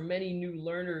 So I know for many new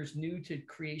learners, new to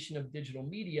creation of digital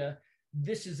media,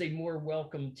 this is a more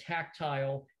welcome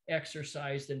tactile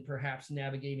exercise than perhaps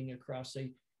navigating across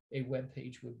a web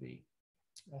page would be.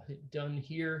 I'll hit done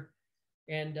here,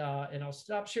 and I'll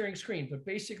stop sharing screen. But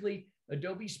basically,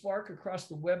 Adobe Spark across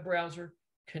the web browser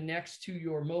connects to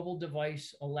your mobile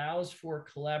device, allows for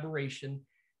collaboration,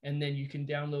 and then you can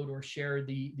download or share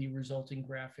the resulting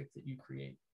graphic that you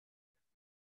create.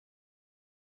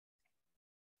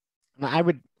 I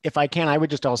would, if I can, I would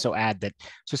just also add that,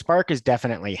 so Spark is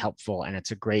definitely helpful, and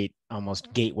it's a great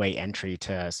almost gateway entry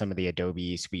to some of the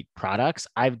Adobe Suite products.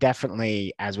 I've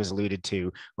definitely, as was alluded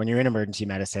to, when you're in emergency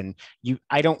medicine,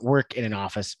 I don't work in an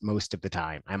office most of the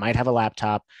time. I might have a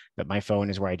laptop, but my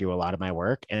phone is where I do a lot of my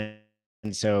work. And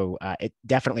so it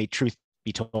definitely, truth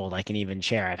be told. I can even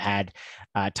share. I've had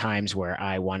times where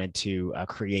I wanted to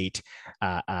create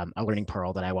a learning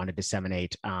pearl that I want to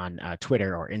disseminate on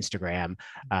Twitter or Instagram.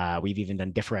 We've even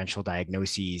done differential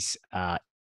diagnoses,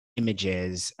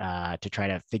 images to try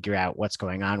to figure out what's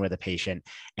going on with a patient.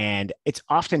 And it's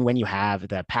often when you have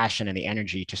the passion and the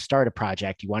energy to start a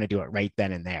project, you want to do it right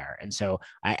then and there. And so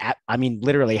I mean,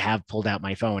 literally have pulled out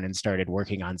my phone and started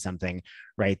working on something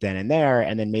right then and there,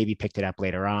 and then maybe picked it up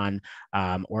later on,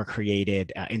 or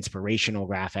created inspirational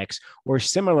graphics. Or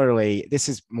similarly, this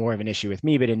is more of an issue with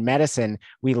me, but in medicine,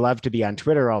 we love to be on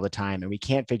Twitter all the time, and we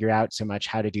can't figure out so much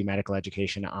how to do medical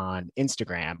education on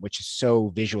Instagram, which is so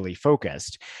visually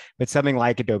focused. But something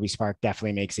like Adobe Spark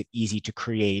definitely makes it easy to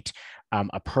create a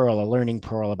learning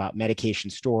pearl about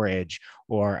medication storage,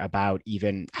 or about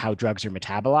even how drugs are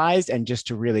metabolized, and just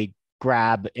to really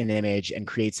grab an image and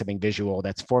create something visual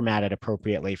that's formatted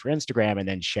appropriately for Instagram and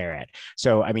then share it.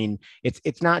 So, I mean,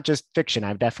 it's not just fiction.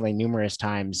 I've definitely numerous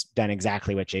times done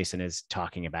exactly what Jason is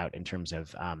talking about in terms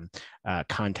of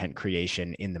content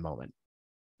creation in the moment.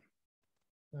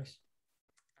 Nice.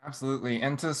 Absolutely.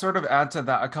 And to sort of add to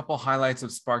that, a couple highlights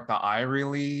of Spark that I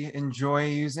really enjoy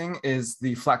using is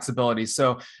the flexibility.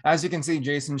 So as you can see,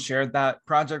 Jason shared that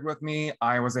project with me.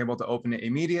 I was able to open it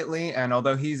immediately. And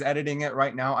although he's editing it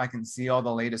right now, I can see all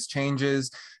the latest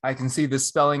changes. I can see the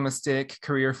spelling mistake,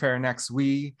 career fair next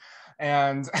week.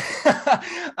 And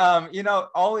you know,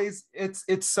 always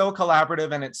it's so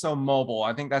collaborative and it's so mobile.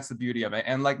 I think that's the beauty of it.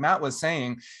 And like Matt was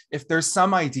saying, if there's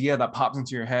some idea that pops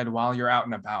into your head while you're out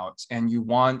and about and you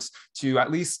want to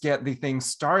at least get the thing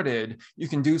started, you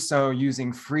can do so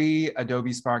using free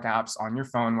Adobe Spark apps on your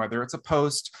phone, whether it's a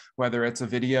post, whether it's a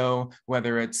video,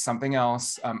 whether it's something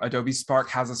else. Adobe Spark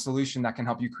has a solution that can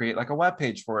help you create like a web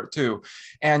page for it too.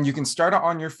 And you can start it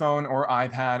on your phone or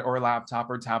iPad or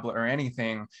laptop or tablet or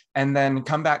anything, and then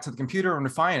come back to the computer and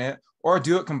refine it, or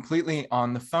do it completely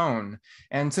on the phone.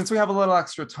 And since we have a little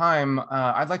extra time,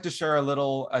 I'd like to share a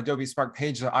little Adobe Spark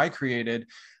page that I created.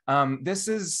 This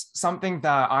is something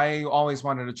that I always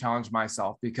wanted to challenge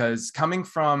myself, because coming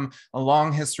from a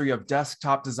long history of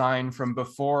desktop design from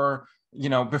before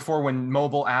when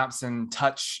mobile apps and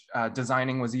touch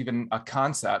designing was even a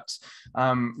concept,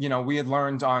 we had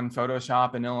learned on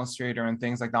Photoshop and Illustrator and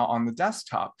things like that on the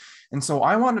desktop. And so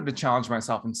I wanted to challenge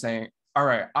myself and say, all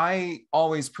right, I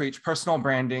always preach personal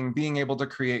branding, being able to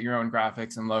create your own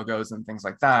graphics and logos and things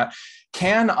like that.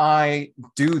 Can I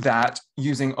do that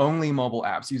using only mobile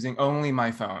apps, using only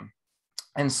my phone?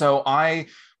 And so I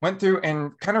went through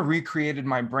and kind of recreated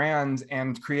my brand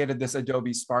and created this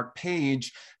Adobe Spark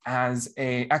page as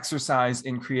an exercise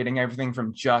in creating everything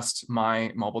from just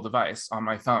my mobile device on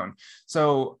my phone.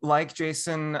 So like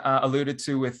Jason alluded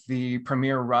to with the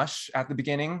Premiere Rush at the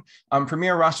beginning,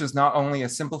 Premiere Rush is not only a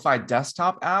simplified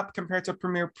desktop app compared to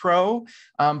Premiere Pro,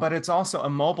 but it's also a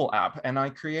mobile app. And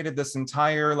I created this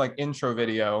entire like intro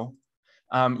video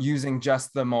using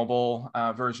just the mobile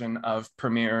version of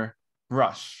Premiere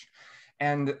Rush.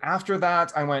 And after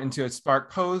that, I went into a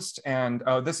Spark post, and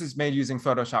this is made using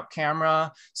Photoshop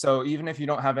Camera. So even if you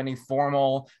don't have any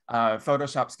formal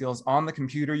Photoshop skills on the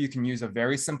computer, you can use a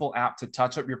very simple app to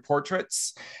touch up your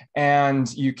portraits.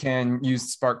 And you can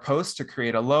use Spark Post to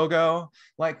create a logo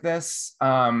like this.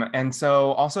 And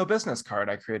so also a business card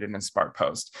I created in Spark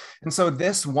Post. And so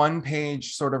this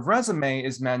one-page sort of resume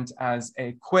is meant as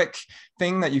a quick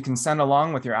thing that you can send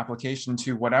along with your application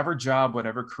to whatever job,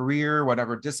 whatever career,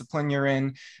 whatever discipline you're in,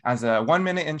 as a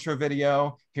 1-minute intro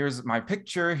video. Here's my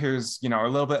picture. Here's, a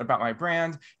little bit about my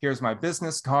brand. Here's my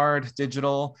business card,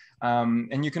 digital.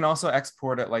 And you can also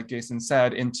export it, like Jason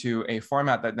said, into a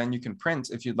format that then you can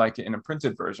print if you'd like it in a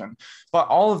printed version. But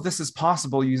all of this is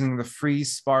possible using the free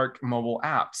Spark mobile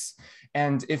apps.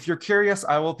 And if you're curious,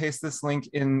 I will paste this link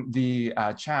in the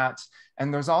chat.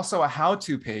 And there's also a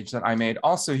how-to page that I made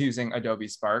also using Adobe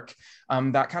Spark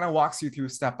that kind of walks you through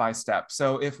step by step.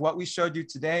 So if what we showed you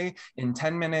today in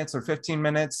 10 minutes or 15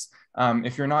 minutes,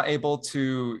 if you're not able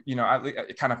to,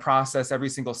 kind of process every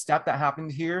single step that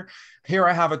happened here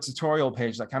I have a tutorial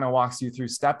page that kind of walks you through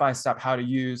step by step how to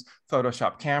use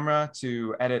Photoshop Camera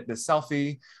to edit the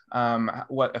selfie,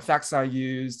 what effects I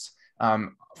used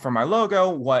for my logo,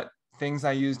 what things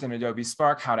I used in Adobe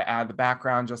Spark, how to add the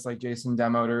background, just like Jason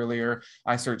demoed earlier.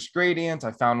 I searched gradient,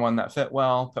 I found one that fit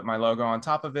well, put my logo on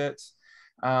top of it,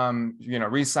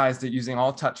 resized it using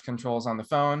all touch controls on the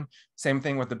phone. Same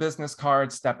thing with the business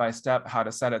card, step by step, how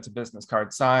to set it to business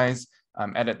card size,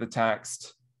 edit the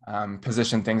text,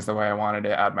 position things the way I wanted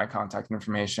to, add my contact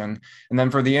information. And then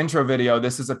for the intro video,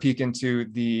 this is a peek into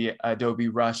the Adobe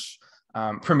Rush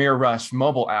Premiere Rush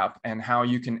mobile app and how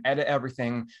you can edit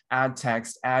everything, add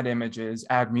text, add images,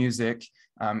 add music,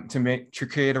 to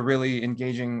create a really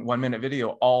engaging 1-minute video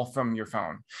all from your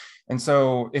phone. And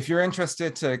so if you're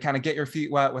interested to kind of get your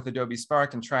feet wet with Adobe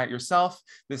Spark and try it yourself,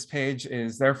 this page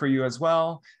is there for you as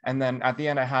well. And then at the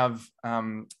end, I have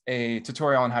a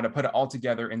tutorial on how to put it all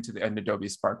together into an Adobe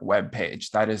Spark web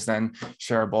page that is then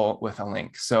shareable with a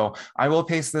link. So I will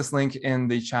paste this link in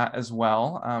the chat as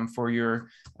well for your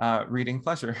reading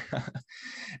pleasure.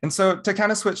 And so to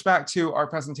kind of switch back to our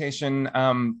presentation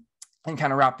and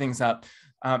kind of wrap things up,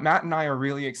 Matt and I are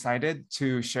really excited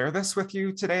to share this with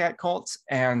you today at COLTT,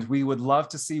 and we would love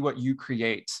to see what you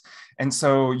create. And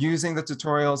so using the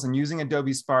tutorials and using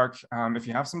Adobe Spark, if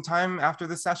you have some time after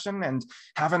the session and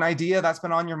have an idea that's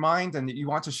been on your mind and that you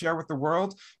want to share with the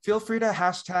world, feel free to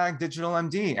hashtag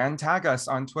DigitalMD and tag us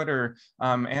on Twitter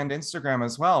and Instagram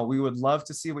as well. We would love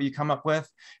to see what you come up with,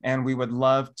 and we would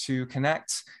love to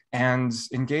connect and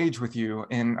engage with you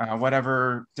in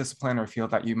whatever discipline or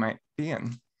field that you might be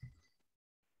in.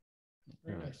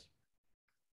 Very nice.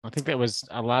 I think that was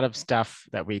a lot of stuff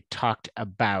that we talked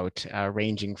about,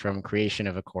 ranging from creation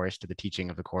of a course to the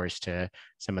teaching of the course to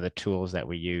some of the tools that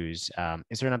we use.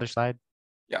 Is there another slide?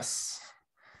 Yes.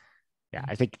 Yeah,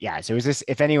 I think, yeah. So is this,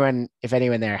 if anyone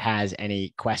there has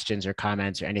any questions or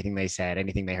comments or anything they said,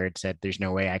 anything they heard said, there's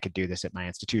no way I could do this at my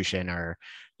institution, or,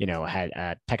 you know, had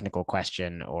a technical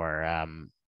question or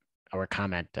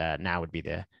comment, now would be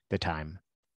the time.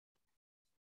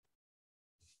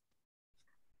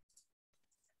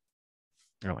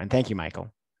 Oh, and thank you,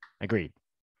 Michael. Agreed.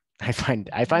 I find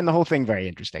the whole thing very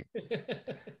interesting.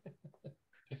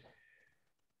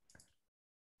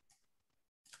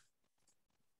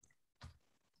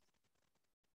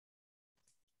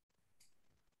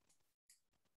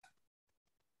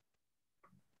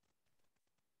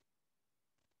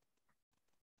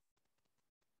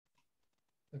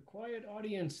 The quiet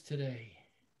audience today.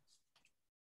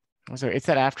 So it's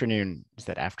that afternoon.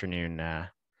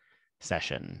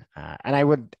 Session. And I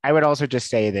would also just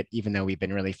say that even though we've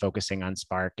been really focusing on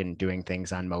Spark and doing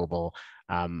things on mobile,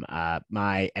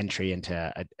 my entry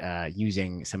into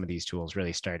using some of these tools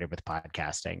really started with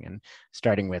podcasting, and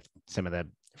starting with some of the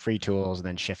free tools and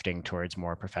then shifting towards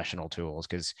more professional tools,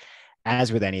 because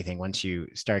as with anything, once you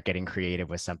start getting creative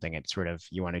with something, it's sort of,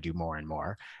 you want to do more and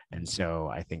more. And so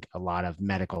I think a lot of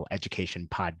medical education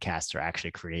podcasts are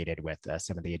actually created with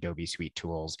some of the Adobe Suite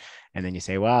tools. And then you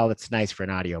say, well, it's nice for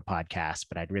an audio podcast,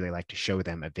 but I'd really like to show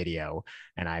them a video.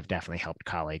 And I've definitely helped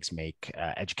colleagues make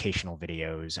educational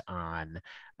videos on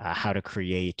how to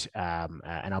create an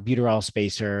albuterol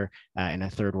spacer in a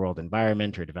third world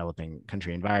environment or developing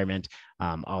country environment,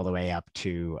 all the way up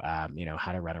to you know,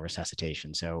 how to run a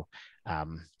resuscitation. So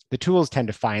the tools tend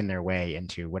to find their way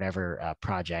into whatever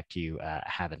project you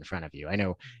have in front of you. I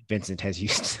know Vincent has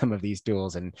used some of these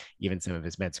tools and even some of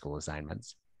his med school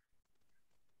assignments.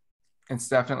 It's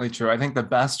definitely true. I think the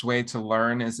best way to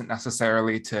learn isn't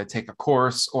necessarily to take a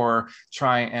course or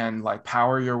try and like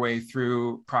power your way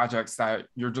through projects that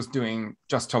you're just doing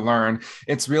just to learn.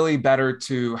 It's really better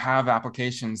to have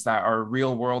applications that are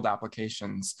real world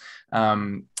applications.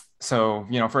 So,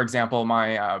 you know, for example,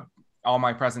 all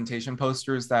my presentation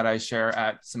posters that I share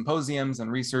at symposiums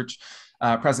and research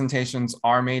presentations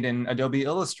are made in Adobe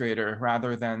Illustrator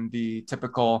rather than the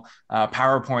typical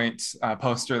PowerPoint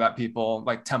poster that people,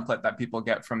 like template that people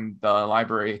get from the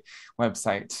library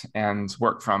website and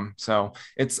work from. So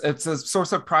it's a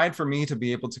source of pride for me to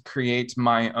be able to create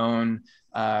my own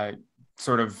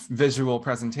sort of visual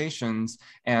presentations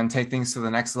and take things to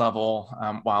the next level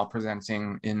while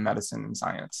presenting in medicine and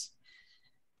science.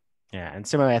 Yeah, and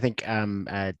similarly, I think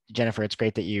Jennifer, it's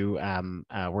great that you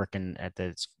work at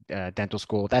the dental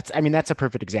school. That's a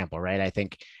perfect example, right? I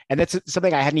think, and that's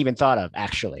something I hadn't even thought of.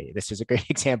 Actually, this is a great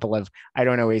example of, I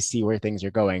don't always see where things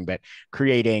are going, but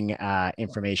creating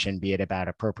information, be it about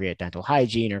appropriate dental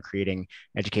hygiene or creating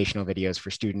educational videos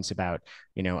for students about,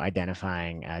 you know,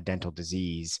 identifying dental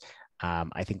disease.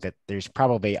 I think that there's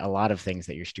probably a lot of things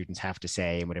that your students have to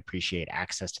say and would appreciate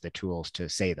access to the tools to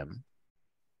say them.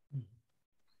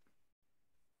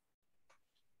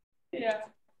 Yeah.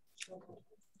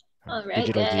 All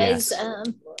right, guys.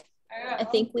 I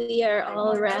think we are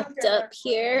all wrapped up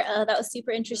here. That was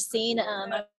super interesting.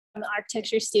 I'm an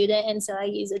architecture student, and so I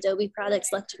use Adobe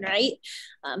products left and right.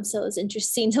 So it was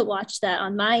interesting to watch that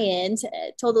on my end,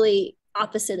 totally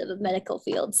opposite of a medical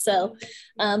field. So,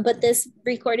 but this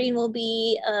recording will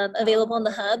be available on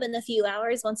the hub in a few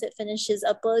hours once it finishes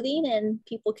uploading, and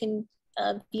people can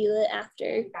view it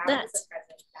after that.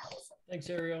 Thanks,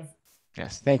 Ariel.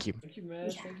 Yes, thank you. Thank you,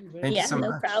 Matt. Yeah. Thank you, Thank you Yeah, so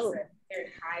no much. problem.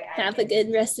 Have a good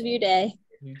rest of your day.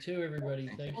 You too, everybody.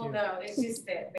 Thank you. Well, no, it's just that